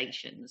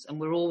temptations, and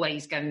we're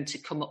always going to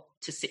come up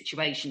to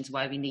situations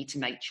where we need to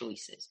make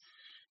choices.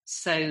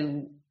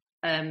 So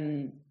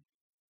I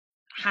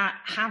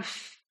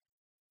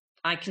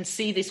can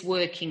see this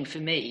working for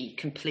me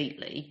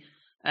completely.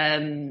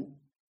 How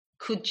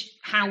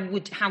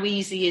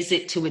easy is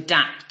it to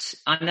adapt?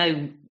 I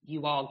know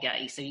you are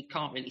gay, so you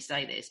can't really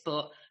say this,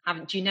 but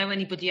do you know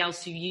anybody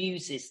else who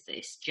uses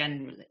this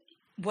generally?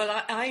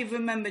 Well, I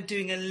remember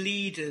doing a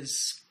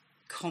leaders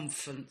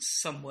conference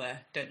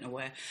somewhere, don't know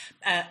where,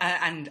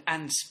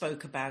 and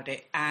spoke about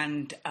it,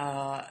 and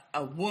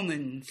a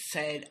woman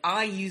said,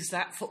 I use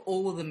that for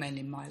all the men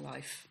in my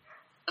life.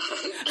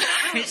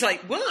 It's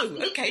like, whoa,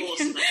 okay.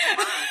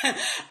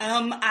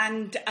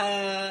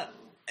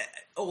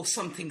 Or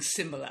something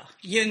similar,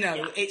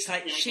 it's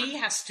like she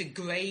has to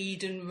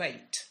grade and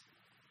rate,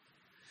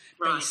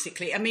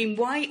 basically. I mean,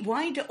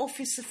 why do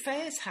office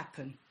affairs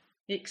happen?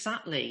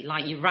 Exactly,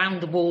 like you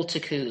round the water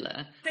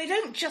cooler. They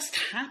don't just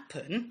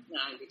happen. No,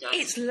 they don't.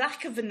 It's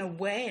lack of an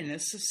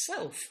awareness of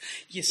self,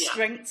 your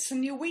strengths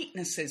and your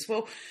weaknesses.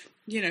 Well,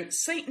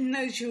 Satan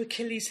knows your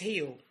Achilles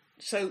heel.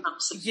 So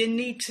you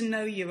need to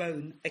know your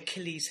own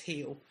Achilles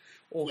heel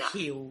or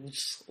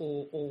heels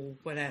or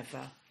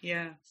whatever.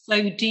 Yeah. So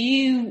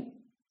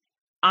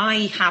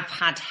I have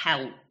had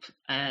help.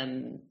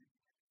 I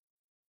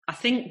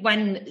think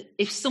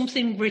if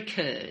something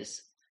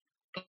recurs,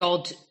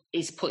 God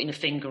is putting a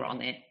finger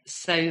on it.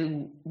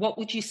 So what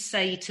would you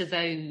say to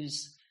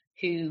those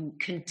who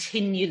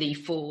continually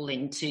fall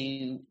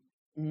into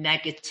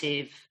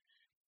negative,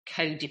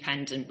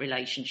 codependent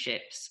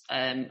relationships,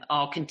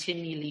 are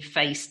continually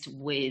faced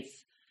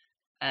with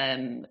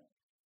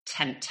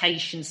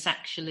temptation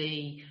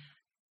sexually,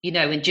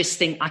 and just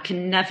think, I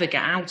can never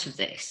get out of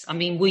this? I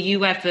mean,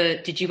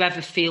 did you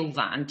ever feel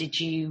that? And did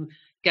you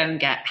go and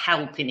get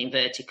help, in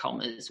inverted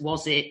commas?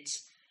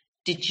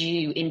 Did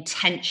you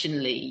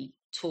intentionally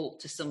talk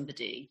to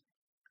somebody,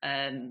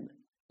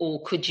 or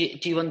do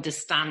you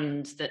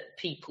understand that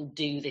people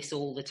do this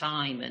all the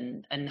time,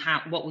 and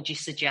what would you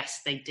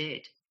suggest they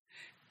did?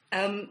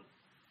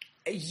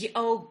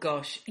 Oh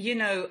gosh, you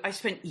know, I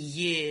spent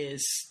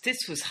years.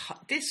 This was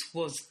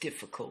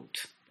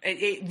difficult.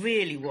 It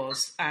really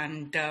was,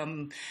 and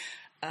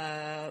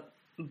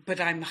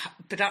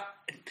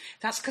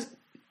that's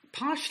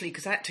partially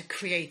because I had to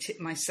create it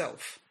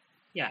myself.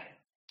 Yeah.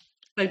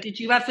 So, did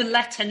you ever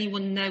let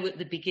anyone know at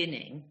the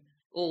beginning,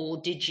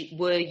 or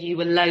were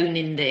you alone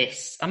in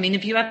this? I mean,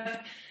 have you ever?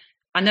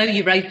 I know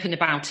you're open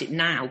about it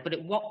now, but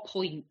at what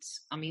point?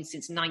 I mean,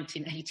 since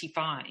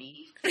 1985.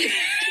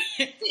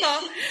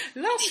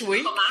 Last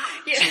week.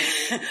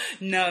 Yeah.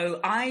 No,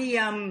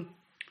 I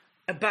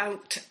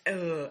about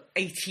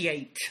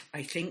 88,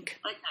 I think.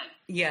 Okay.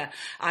 Yeah,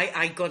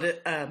 I got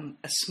a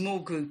small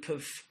group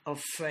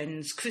of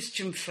friends,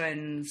 Christian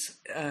friends,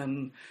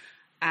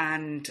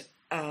 and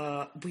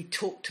we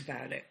talked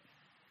about it.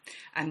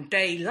 And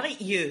they,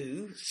 like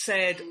you,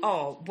 said,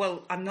 "Oh,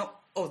 well, I'm not."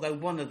 Although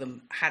one of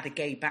them had a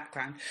gay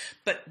background,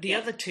 but the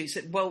other two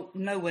said, "Well,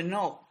 no, we're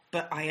not.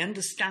 But I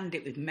understand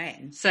it with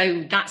men."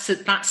 So that's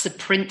a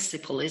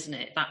principle, isn't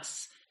it?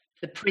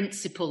 The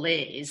principle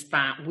is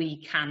that we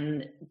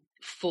can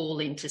fall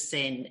into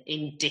sin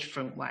in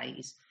different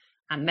ways,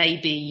 and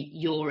maybe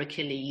your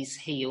Achilles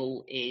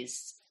heel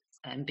is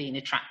being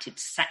attracted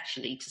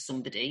sexually to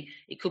somebody.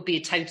 It could be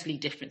a totally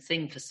different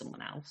thing for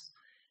someone else,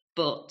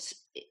 but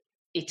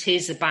it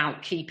is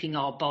about keeping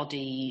our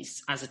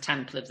bodies as a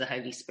temple of the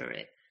Holy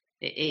Spirit.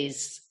 It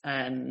is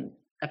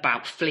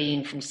about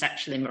fleeing from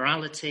sexual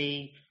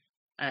immorality,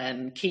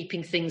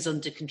 keeping things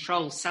under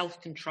control,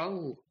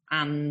 self-control.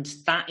 And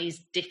that is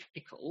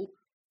difficult,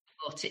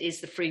 but it is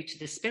the fruit of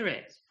the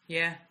Spirit.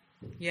 Yeah.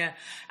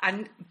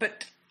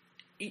 But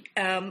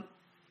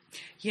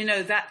you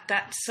know,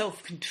 that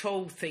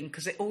self-control thing,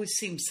 because it always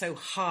seems so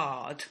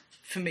hard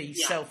for me,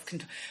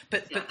 self-control.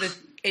 But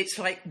it's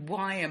like,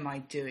 why am I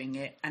doing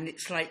it? And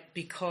it's like,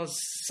 because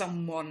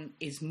someone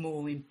is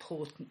more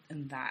important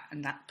than that,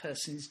 and that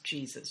person is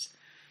Jesus.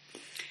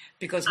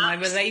 Because my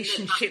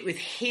relationship with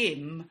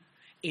him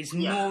is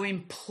more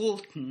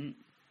important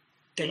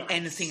than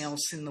anything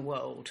else in the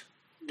world.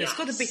 There's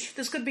got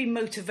to be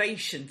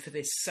motivation for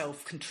this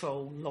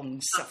self-control,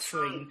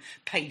 long-suffering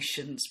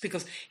patience,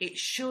 because it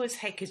sure as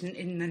heck isn't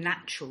in the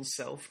natural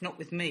self, not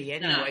with me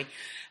anyway.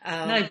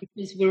 No,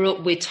 because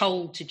we're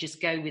told to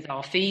just go with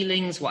our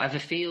feelings, whatever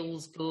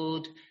feels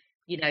good.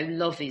 You know,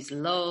 love is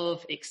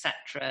love,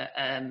 etc.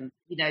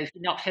 You know, if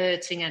you're not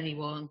hurting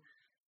anyone,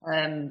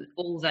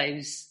 all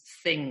those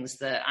things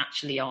that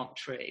actually aren't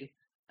true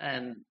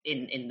in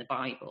the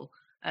Bible.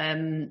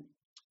 Can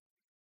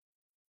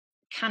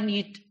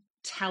you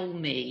tell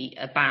me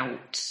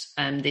about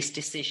this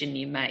decision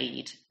you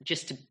made,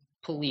 just to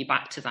pull you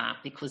back to that,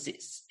 because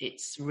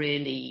it's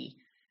really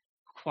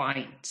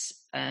quite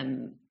a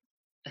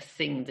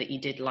thing that you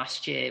did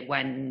last year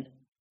when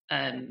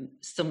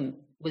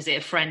was it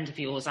a friend of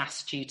yours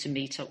asked you to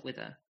meet up with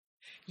her?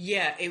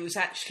 Yeah, it was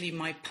actually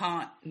my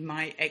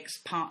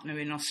ex-partner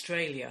in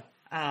Australia,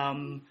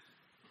 and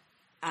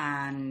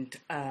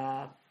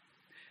the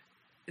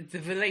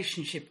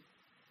relationship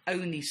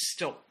only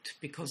stopped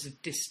because of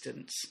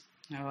distance.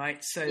 All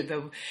right,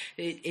 so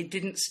it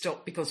didn't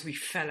stop because we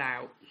fell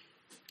out,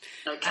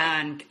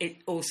 and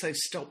it also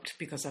stopped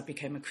because I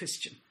became a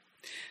Christian.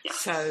 Yes.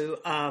 So,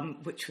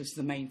 which was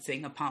the main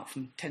thing, apart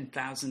from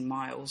 10,000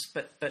 miles.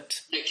 But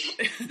you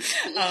can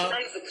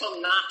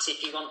overcome that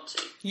if you want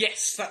to.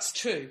 Yes, that's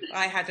true.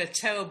 I had a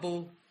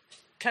terrible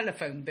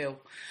telephone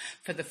bill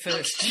for the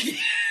first year.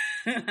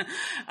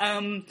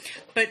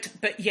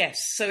 But yes,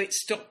 so it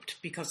stopped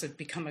because I'd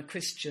become a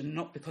Christian,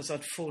 not because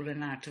I'd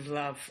fallen out of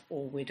love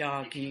or we'd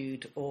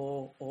argued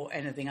or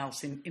anything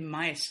else. In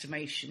my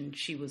estimation,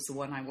 she was the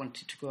one I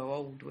wanted to grow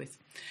old with.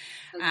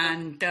 Okay.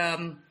 And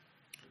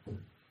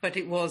but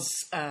it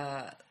was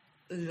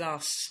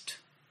last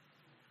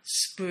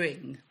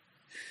spring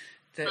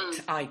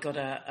that I got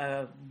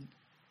a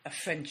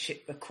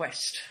friendship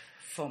request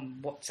from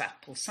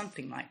WhatsApp or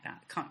something like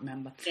that. I can't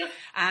remember. Yeah.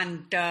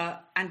 And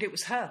it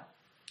was her.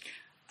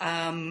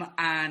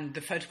 And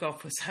the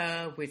photograph was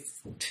her with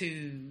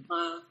two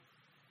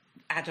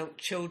adult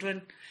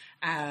children,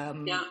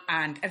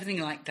 and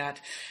everything like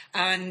that.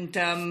 And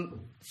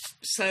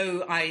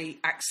so I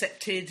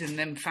accepted, and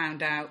then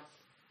found out,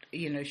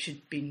 you know,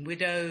 she'd been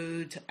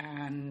widowed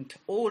and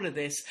all of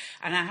this.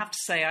 And I have to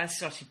say, I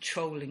started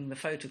trolling the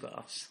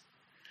photographs.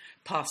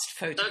 Past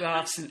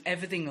photographs and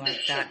everything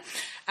like that,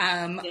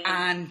 and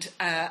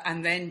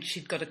then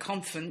she'd got a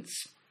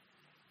conference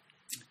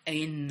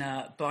in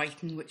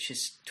Brighton, which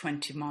is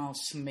 20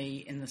 miles from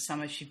me. In the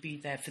summer, she'd be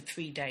there for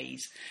 3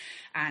 days,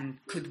 and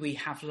could we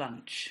have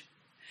lunch?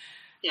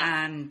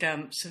 Yeah. And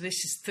so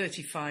this is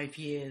 35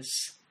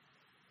 years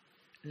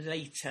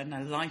later, and a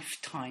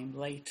lifetime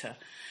later,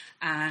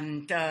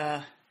 and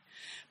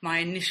my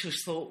initial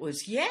thought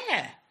was,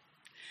 yeah.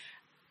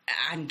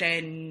 And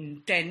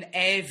then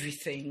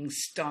everything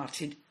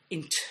started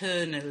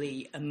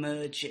internally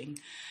emerging.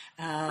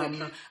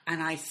 And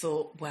I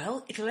thought,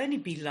 well, it'll only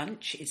be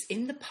lunch. It's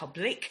in the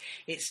public.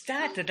 It's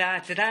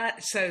da-da-da-da-da.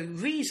 So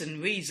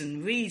reason.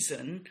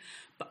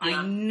 But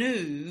I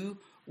knew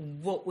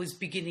what was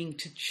beginning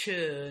to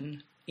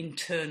churn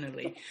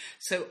internally.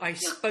 So I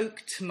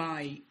spoke to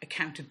my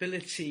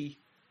accountability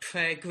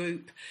prayer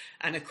group,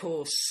 and of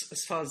course,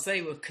 as far as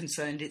they were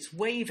concerned, it's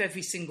wave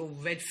every single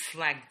red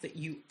flag that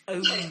you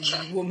own,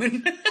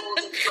 woman.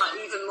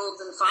 Even more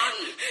than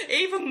 5.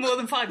 Even more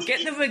than 5.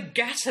 Get the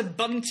regatta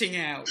bunting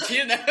out,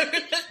 you know.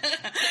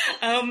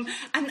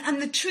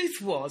 And the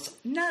truth was,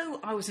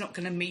 no, I was not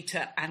going to meet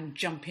her and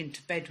jump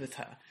into bed with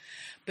her,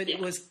 but it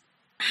was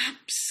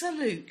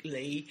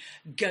absolutely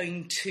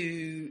going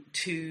to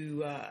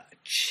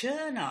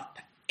churn up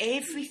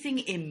everything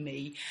in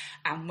me,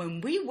 and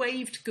when we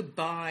waved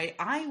goodbye,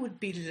 I would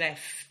be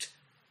left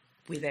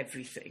with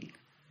everything.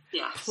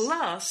 Yes.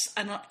 Plus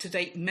an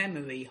up-to-date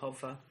memory of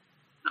her.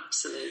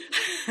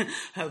 Absolutely.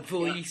 Her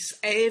voice,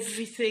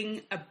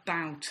 everything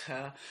about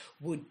her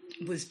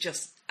was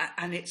just,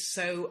 and it's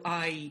so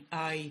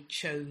I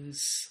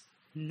chose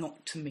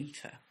not to meet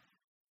her.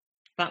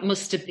 That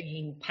must have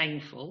been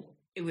painful.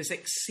 It was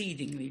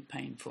exceedingly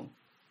painful.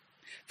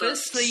 But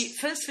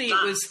Firstly,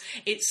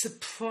 it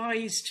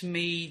surprised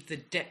me the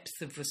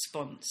depth of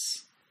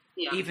response,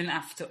 even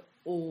after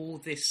all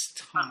this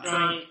time.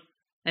 Right.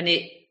 And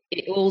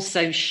it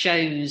also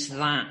shows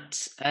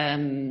that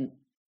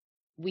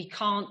we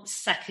can't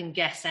second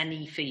guess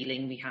any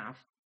feeling we have.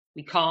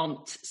 We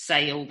can't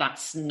say, oh,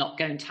 that's not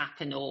going to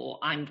happen, or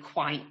I'm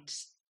quite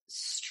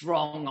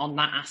strong on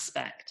that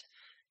aspect,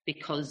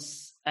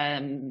 because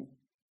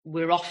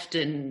we're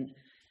often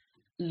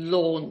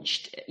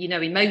launched,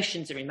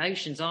 emotions are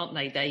emotions, aren't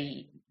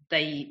they?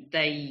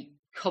 They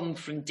come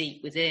from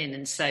deep within,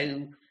 and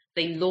so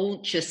they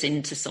launch us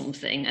into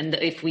something, and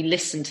that if we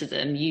listen to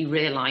them, you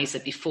realise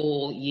that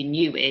before you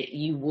knew it,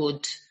 you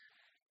would,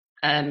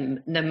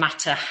 no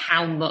matter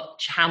how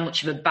much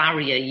of a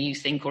barrier you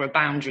think or a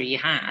boundary you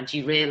had,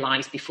 you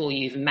realise before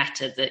you even met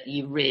her that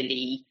you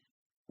really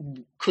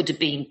could have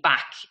been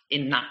back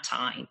in that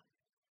time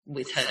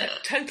with her.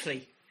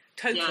 Totally.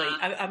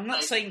 Yeah, I'm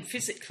not saying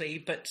physically,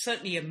 but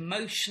certainly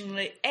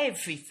emotionally,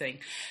 everything.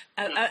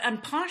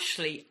 And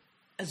partially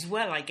as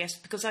well, I guess,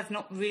 because I've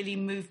not really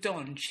moved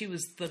on. She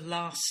was the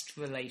last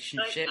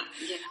relationship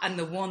and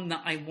the one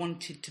that I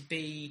wanted to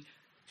be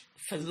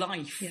for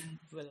life.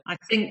 Yeah. I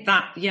think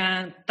that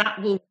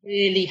will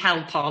really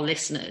help our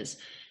listeners,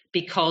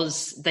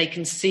 because they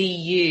can see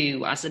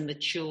you as a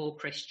mature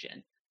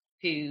Christian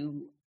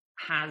who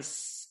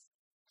has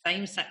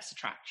same-sex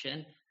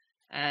attraction,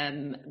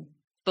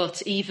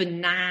 but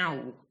even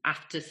now,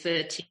 after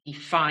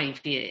 35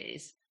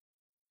 years,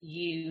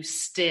 you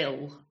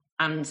still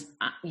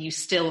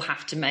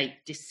have to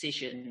make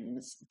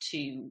decisions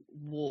to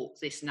walk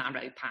this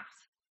narrow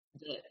path.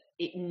 Does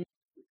it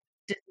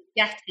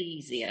get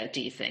easier, do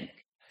you think?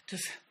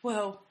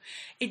 Well,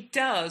 it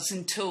does,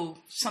 until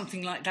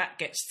something like that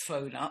gets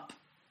thrown up.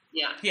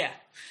 Yeah. Yeah.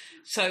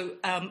 So,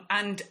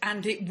 and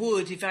it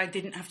would if I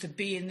didn't have to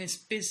be in this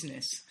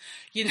business.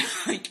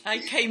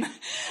 I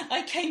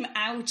came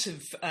out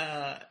of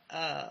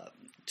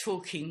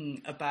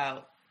talking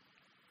about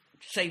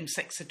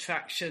same-sex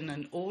attraction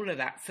and all of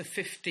that for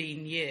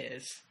 15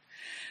 years.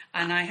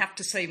 And I have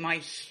to say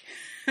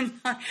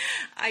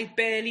I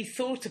barely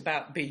thought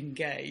about being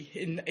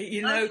gay,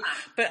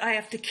 but I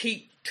have to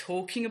keep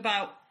talking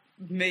about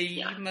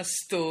me, my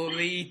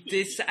story,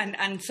 this,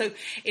 and so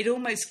it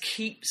almost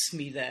keeps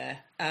me there.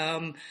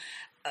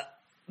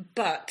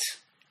 But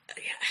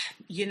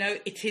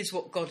it is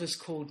what God has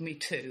called me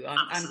to.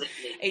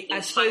 Absolutely. I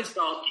suppose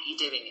God that you're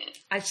doing it.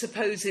 I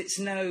suppose it's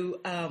no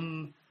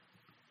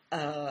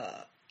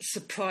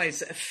surprise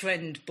that a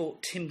friend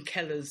bought Tim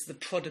Keller's The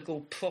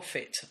Prodigal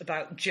Prophet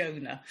about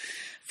Jonah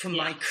from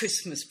my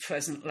Christmas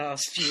present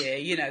last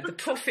year. The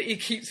prophet who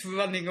keeps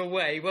running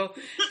away. Well,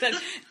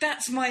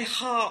 that's my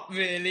heart,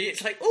 really.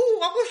 It's like,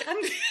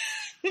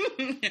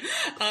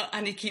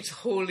 and he keeps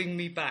hauling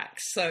me back.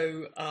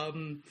 So,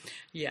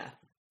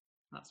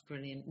 That's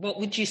brilliant. What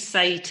would you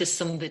say to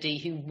somebody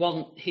who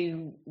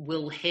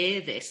will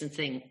hear this and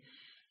think,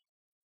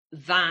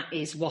 that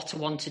is what I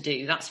want to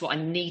do, that's what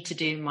I need to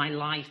do in my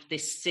life,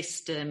 this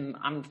system,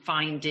 I'm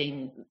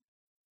finding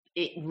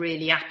it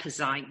really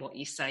apposite what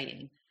you're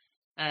saying?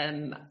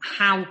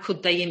 How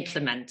could they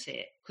implement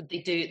it? Could they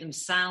do it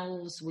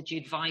themselves? Would you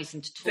advise them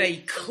to talk?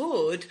 They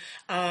could,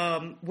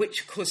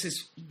 which of course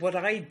is what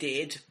I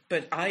did,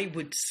 but I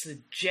would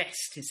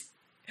suggest is,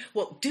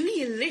 do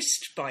your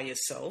list by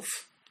yourself.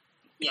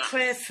 Yeah.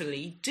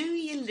 Prayerfully, do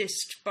your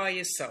list by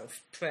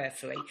yourself,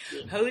 prayerfully.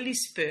 Holy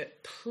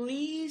Spirit,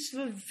 please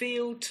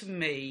reveal to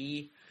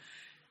me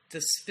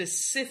the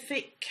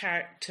specific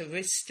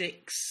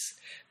characteristics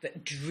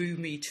that drew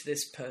me to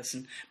this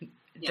person,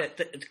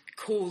 that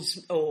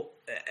caused, or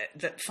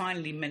that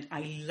finally meant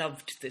I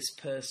loved this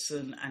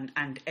person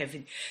and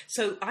everything.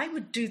 So I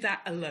would do that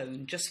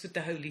alone, just with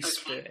the Holy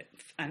Spirit,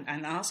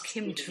 and ask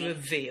him to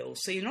reveal.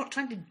 So you're not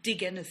trying to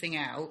dig anything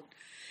out.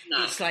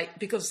 No. It's like,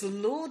 because the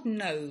Lord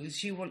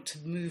knows you want to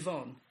move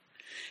on.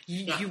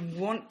 You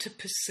want to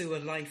pursue a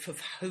life of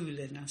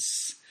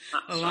holiness.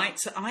 That's all right?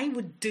 So I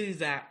would do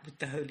that with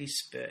the Holy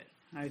Spirit.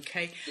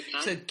 Okay?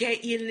 So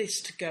get your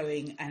list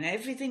going and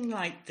everything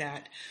like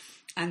that.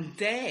 And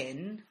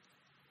then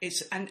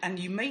and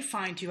you may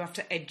find you have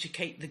to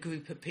educate the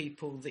group of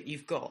people that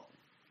you've got.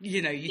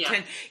 You know, you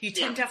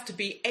tend to have to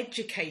be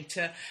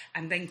educator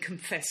and then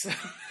confessor.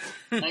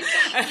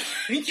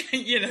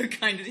 You know,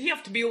 kind of. You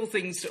have to be all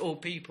things to all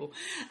people,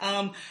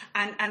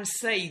 and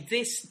say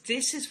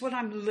this is what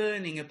I'm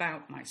learning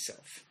about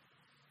myself.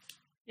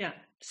 Yeah.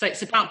 So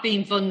it's about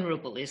being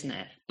vulnerable, isn't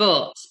it?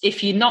 But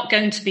if you're not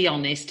going to be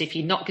honest, if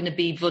you're not going to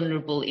be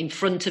vulnerable in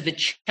front of a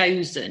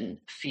chosen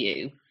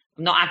few,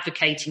 I'm not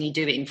advocating you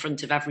do it in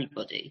front of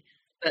everybody,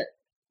 but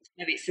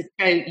it's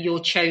your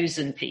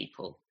chosen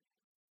people.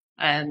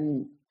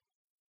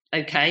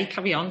 Okay,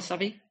 carry on,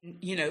 Savi.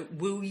 You know,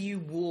 will you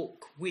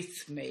walk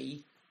with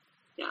me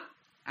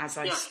as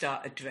I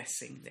start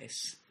addressing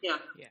this? Yeah.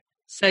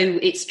 So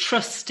it's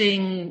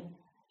trusting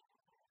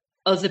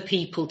other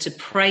people to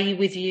pray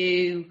with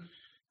you,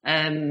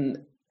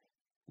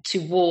 to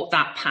walk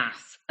that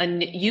path.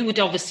 And you would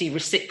obviously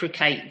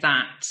reciprocate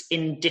that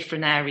in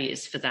different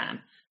areas for them.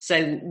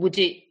 So would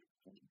it,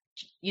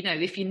 you know,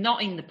 if you're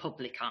not in the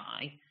public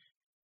eye,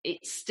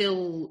 it's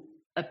still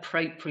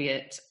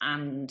appropriate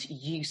and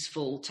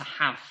useful to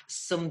have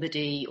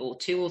somebody or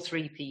 2 or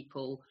 3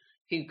 people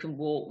who can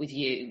walk with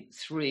you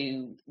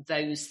through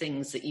those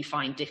things that you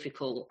find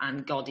difficult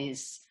and God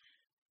is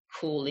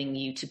calling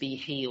you to be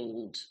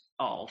healed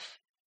of.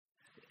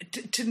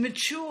 To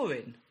mature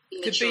in,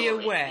 to be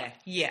aware,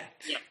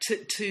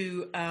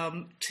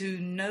 to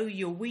know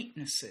your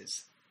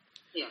weaknesses.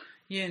 Yeah.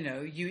 You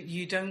know,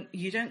 you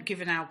don't give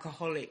an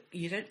alcoholic,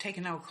 you don't take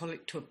an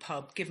alcoholic to a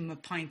pub, give them a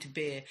pint of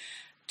beer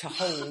to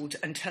hold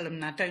and tell them,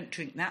 now don't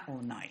drink that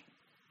all night.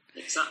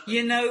 Exactly.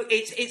 You know,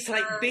 it's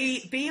like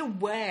be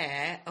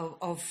aware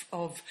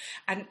of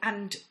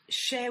and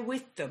share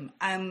with them.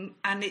 And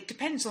it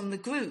depends on the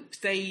group.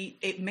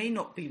 It may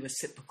not be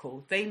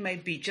reciprocal. They may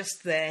be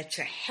just there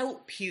to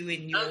help you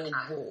in your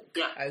walk.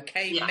 Yeah.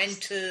 Okay, yes.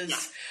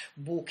 Mentors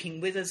walking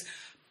with us,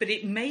 but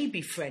it may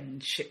be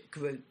friendship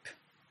group.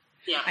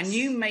 Yes. And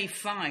you may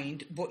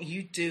find what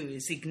you do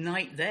is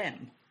ignite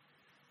them.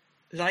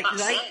 Like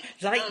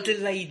the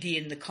lady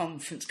in the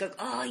conference goes,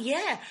 oh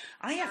yeah,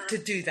 I have to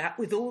do that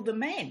with all the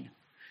men.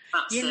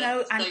 You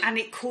know, and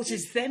it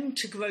causes them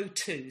to grow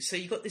too. So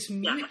you've got this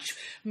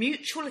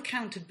mutual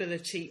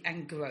accountability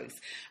and growth.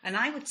 And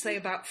I would say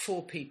about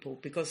 4 people,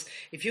 because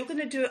if you're going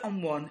to do it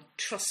on one,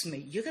 trust me,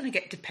 you're going to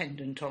get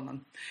dependent on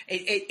them.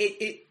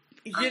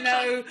 You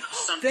know,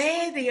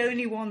 they're the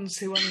only ones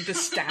who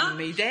understand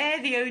me.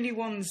 They're the only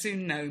ones who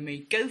know me.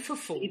 Go for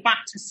 4.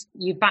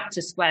 You're back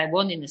to square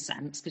one in a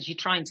sense, because you're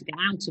trying to get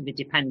out of a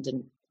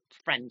dependent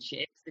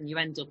friendship and you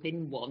end up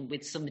in one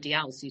with somebody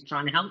else who's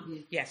trying to help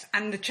you. Yes,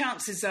 and the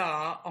chances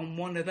are on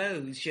one of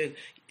those,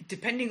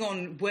 depending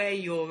on where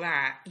you're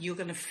at, you're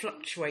going to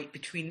fluctuate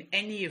between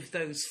any of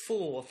those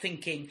 4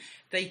 thinking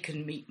they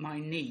can meet my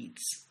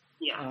needs.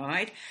 Yeah. All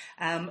right.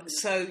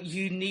 So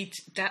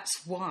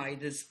that's why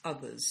there's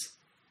others.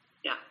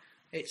 Yeah.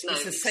 It's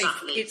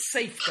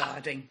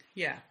safeguarding.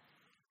 Yeah.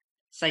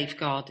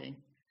 Safeguarding.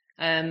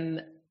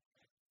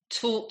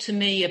 Talk to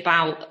me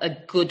about a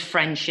good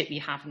friendship you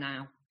have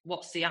now.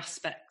 What's the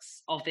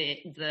aspects of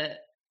it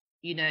that,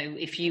 you know,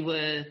 if you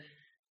were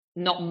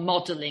not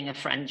modelling a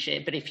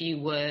friendship, but if you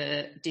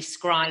were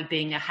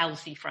describing a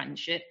healthy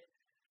friendship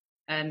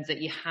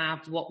that you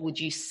have, what would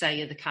you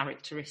say are the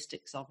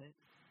characteristics of it?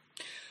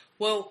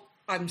 Well,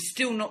 I'm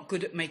still not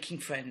good at making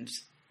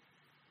friends.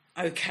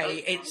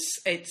 Okay, it's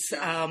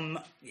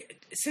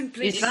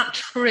simply... Is that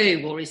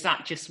true, or is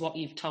that just what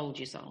you've told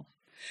yourself?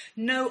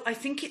 No, I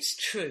think it's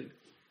true.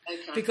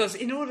 Okay. Because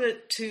in order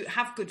to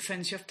have good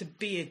friends, you have to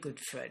be a good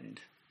friend.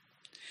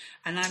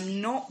 And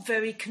I'm not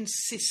very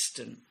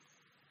consistent.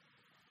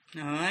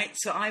 All right?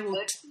 So I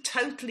will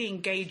totally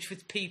engage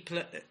with people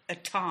at a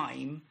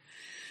time,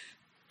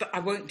 but I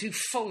won't do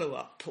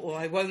follow-up, or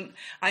I won't...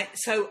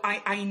 So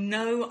I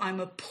know I'm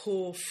a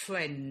poor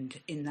friend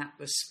in that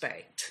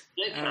respect.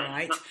 Okay. All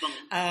right?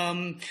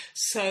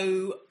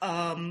 So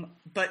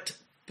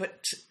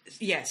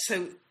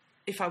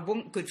if I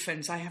want good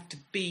friends, I have to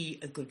be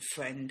a good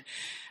friend.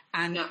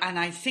 And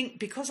I think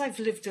because I've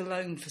lived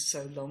alone for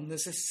so long,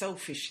 there's a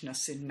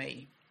selfishness in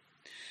me.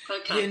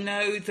 Okay. You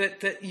know,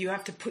 that you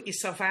have to put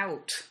yourself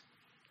out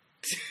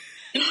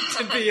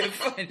to be a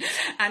friend.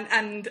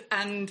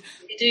 And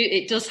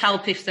it does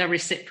help if they're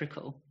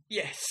reciprocal.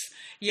 Yes.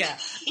 Yeah.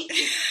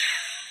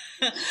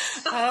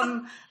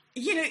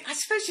 You know, I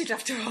suppose you'd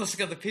have to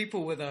ask other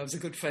people whether I was a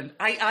good friend.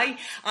 I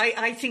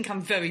think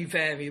I'm very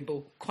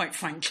variable, quite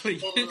frankly.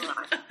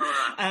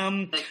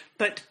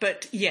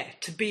 But yeah,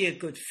 to be a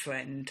good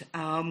friend,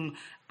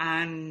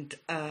 and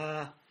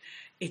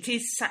it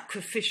is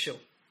sacrificial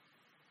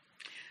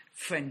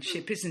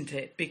friendship, isn't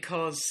it?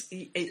 Because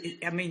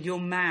I mean, you're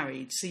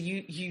married, so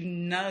you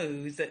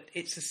know that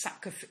it's a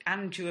sacrifice,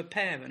 and you're a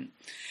parent.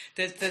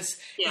 There's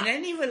in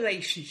any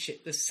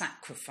relationship, there's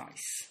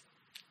sacrifice.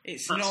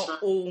 It's That's not right.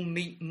 all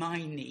meet my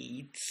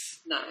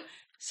needs. No.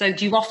 So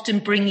do you often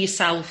bring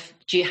yourself,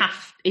 do you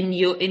have in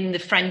the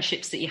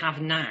friendships that you have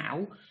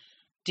now,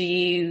 Do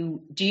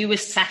you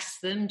assess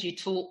them? Do you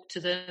talk to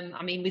them?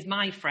 I mean, with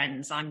my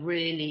friends, I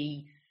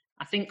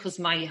think because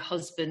my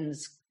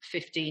husband's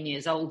 15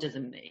 years older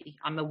than me,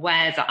 I'm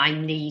aware that I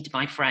need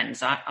my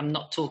friends. I'm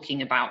not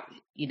talking about,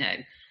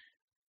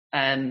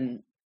 I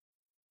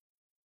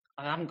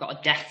haven't got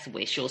a death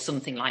wish or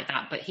something like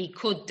that, but he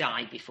could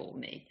die before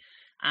me.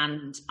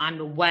 And I'm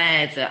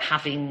aware that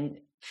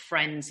having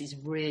friends is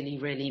really,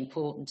 really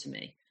important to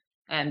me.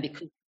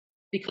 Because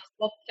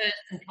one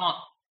person can't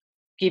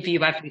give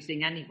you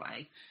everything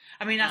anyway.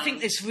 I mean, I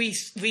think this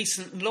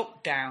recent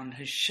lockdown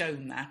has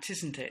shown that,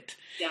 isn't it?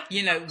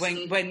 Yeah,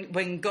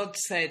 when God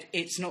said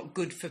it's not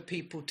good for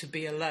people to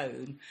be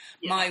alone,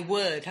 my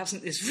word,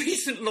 hasn't this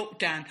recent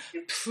lockdown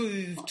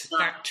proved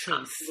that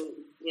truth?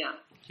 Absolutely. Yeah.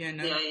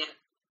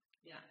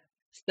 Yeah.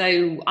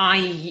 So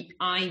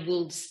I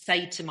will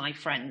say to my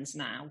friends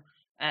now,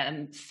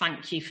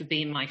 thank you for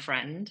being my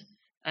friend.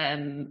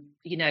 And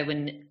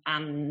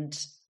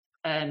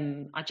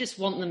I just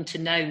want them to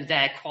know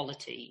their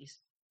qualities.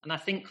 And I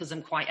think because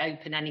I'm quite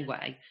open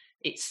anyway,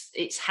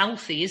 it's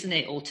healthy, isn't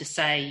it? Or to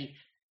say,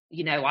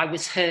 I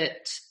was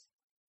hurt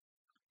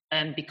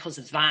because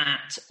of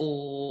that,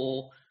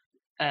 or,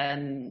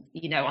 I'm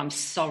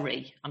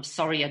sorry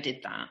I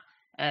did that.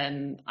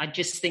 I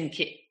just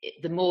think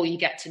the more you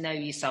get to know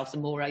yourself, the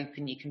more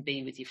open you can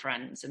be with your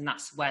friends. And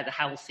that's where the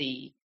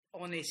healthy...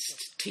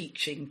 honest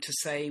teaching to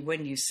say,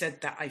 when you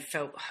said that, I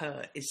felt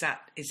hurt. Is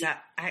that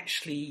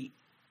actually...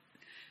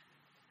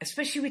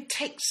 especially with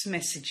text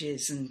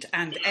messages and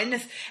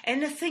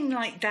anything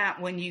like that,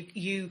 when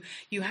you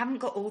haven't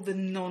got all the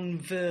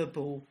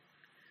non-verbal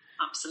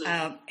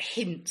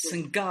hints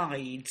and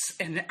guides,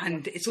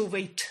 and it's all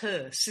very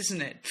terse,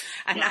 isn't it?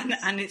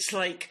 And it's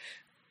like,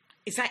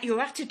 is that your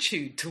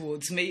attitude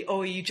towards me,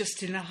 or are you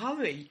just in a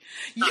hurry?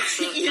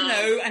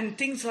 And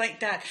things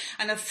like that.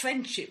 And a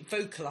friendship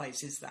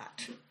vocalises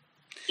that.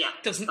 Yeah,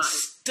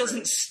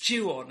 doesn't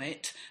stew on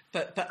it,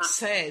 but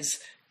says,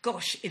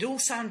 "Gosh, it all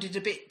sounded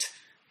a bit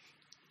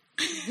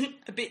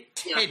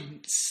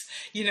tense,"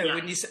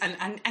 when you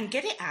and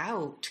get it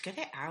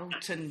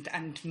out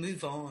and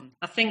move on.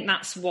 I think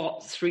that's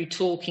what, through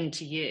talking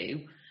to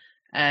you,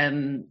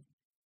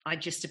 I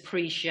just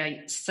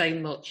appreciate so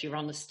much your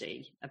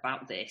honesty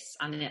about this,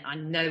 and I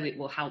know it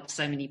will help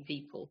so many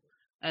people.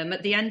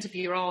 At the end of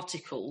your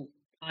article,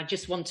 I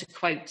just want to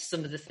quote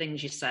some of the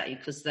things you say,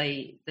 because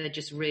they're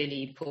just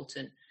really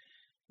important.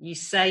 You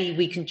say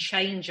we can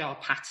change our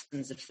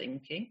patterns of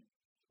thinking,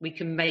 we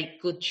can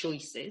make good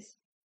choices,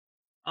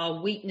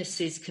 our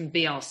weaknesses can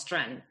be our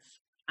strength,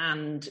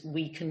 and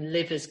we can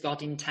live as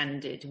God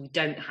intended. We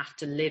don't have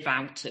to live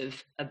out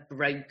of a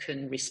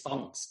broken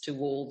response to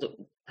all that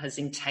has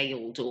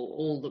entailed or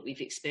all that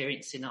we've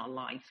experienced in our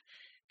life.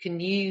 Can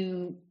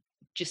you,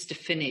 just to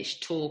finish,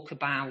 talk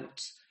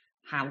about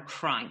how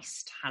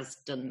Christ has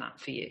done that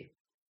for you?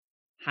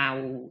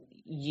 How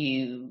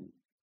you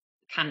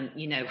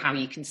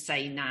can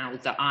say now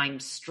that I'm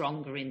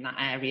stronger in that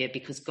area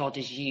because God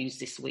has used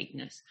this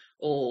weakness,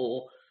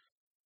 or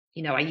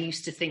I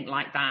used to think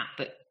like that,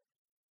 but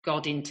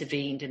God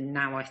intervened, and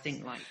now I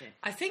think like this.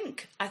 I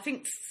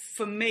think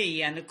for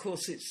me, and of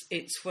course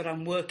it's what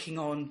I'm working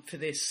on for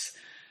this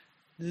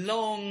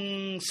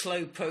long,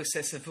 slow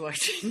process of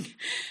writing.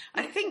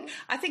 I think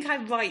I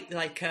write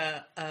like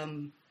a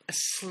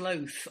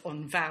sloth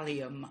on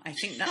Valium. I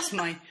think that's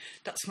my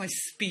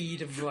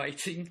speed of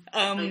writing.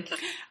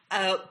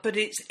 But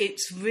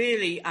it's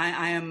really,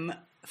 I am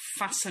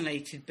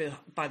fascinated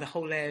by the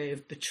whole area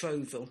of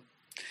betrothal.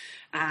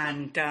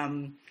 And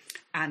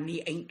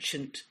the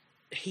ancient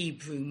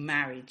Hebrew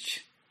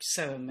marriage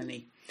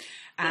ceremony,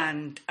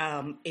 and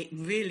it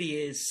really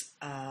is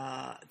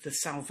the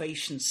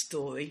salvation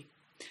story.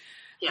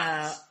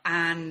 Yes.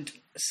 And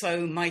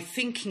so my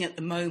thinking at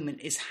the moment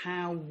is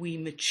how we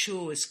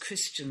mature as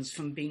Christians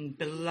from being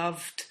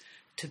beloved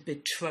to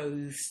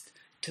betrothed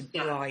to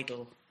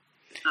bridal.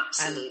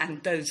 Absolutely.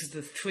 And those are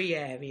the three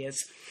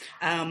areas.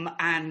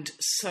 And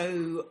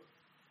so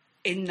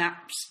in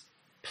that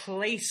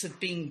place of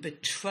being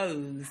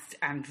betrothed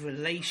and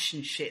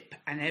relationship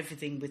and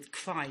everything with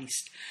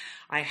Christ,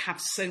 I have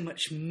so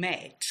much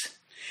met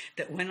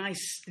that when I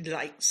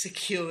like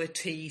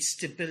security,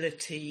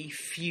 stability,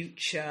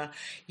 future,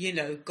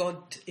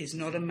 God is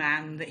not a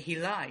man that he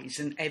lies,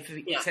 and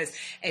it says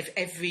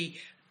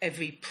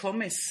every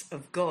promise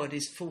of God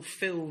is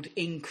fulfilled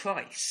in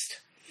Christ.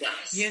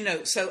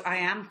 Yes. So I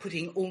am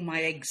putting all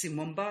my eggs in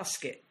one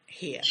basket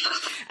here.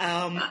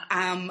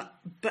 And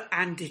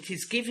it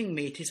is giving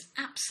me, it is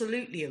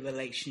absolutely a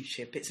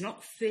relationship. It's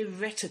not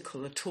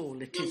theoretical at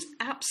all. It is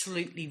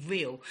absolutely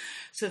real.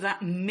 So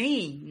that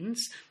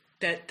means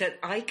that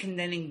I can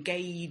then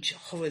engage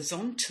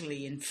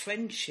horizontally in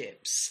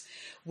friendships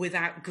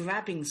without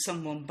grabbing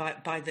someone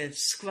by the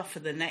scruff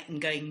of the neck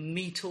and going,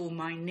 meet all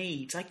my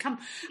needs. I come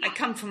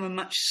from a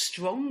much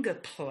stronger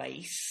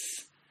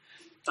place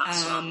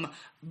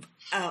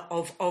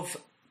of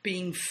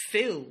being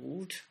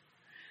filled,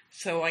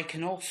 so I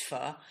can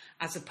offer,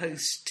 as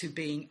opposed to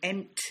being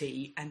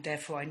empty, and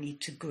therefore I need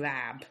to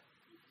grab.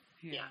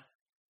 Yeah.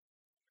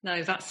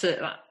 No,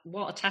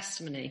 what a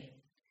testimony.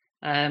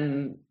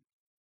 That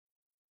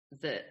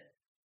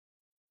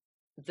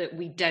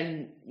we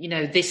don't,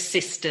 this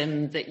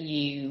system that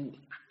you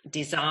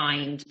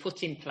designed,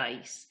 put in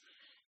place,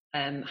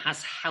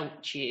 has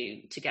helped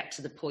you to get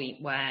to the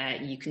point where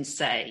you can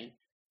say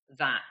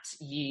that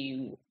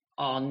you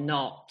are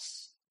not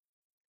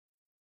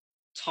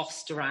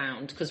tossed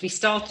around. Because we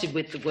started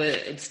with the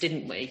words,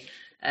 didn't we?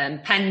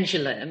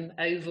 Pendulum,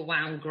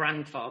 overwhelmed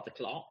grandfather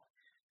clock,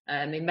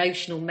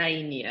 emotional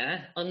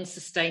mania,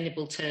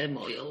 unsustainable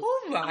turmoil.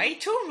 All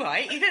right. You don't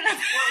have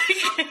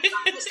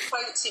I was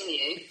quoting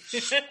you.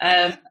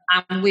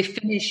 And we're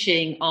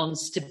finishing on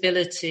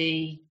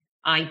stability,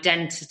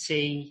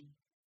 identity,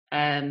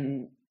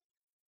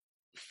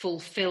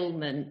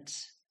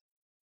 fulfillment,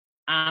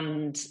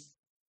 and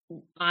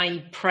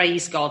I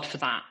praise God for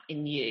that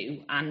in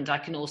you, and I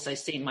can also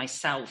see in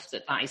myself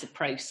that is a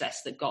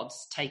process that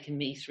God's taken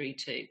me through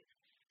too.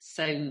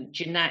 So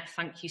Jeanette,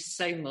 thank you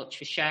so much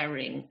for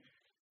sharing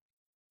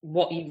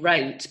what you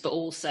wrote, but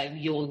also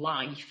your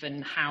life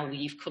and how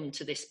you've come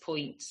to this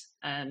point.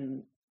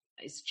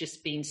 It's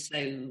just been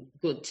so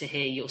good to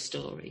hear your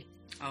story.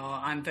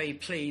 Oh, I'm very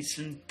pleased,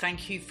 and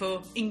thank you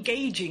for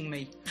engaging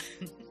me.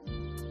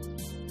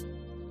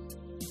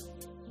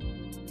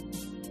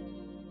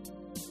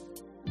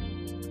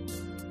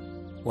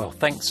 Well,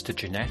 thanks to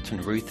Jeanette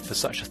and Ruth for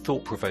such a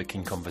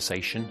thought-provoking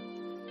conversation.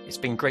 It's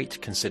been great to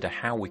consider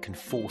how we can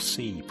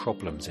foresee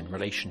problems in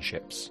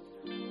relationships.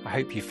 I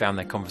hope you found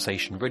their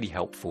conversation really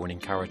helpful and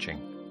encouraging.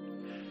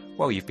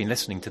 Well, you've been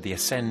listening to the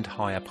Ascend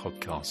Higher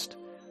podcast.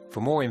 For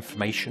more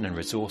information and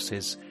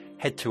resources,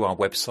 head to our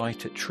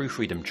website at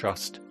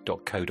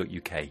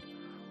truefreedomtrust.co.uk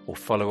or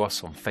follow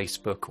us on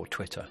Facebook or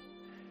Twitter.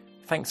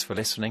 Thanks for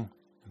listening,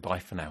 and bye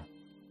for now.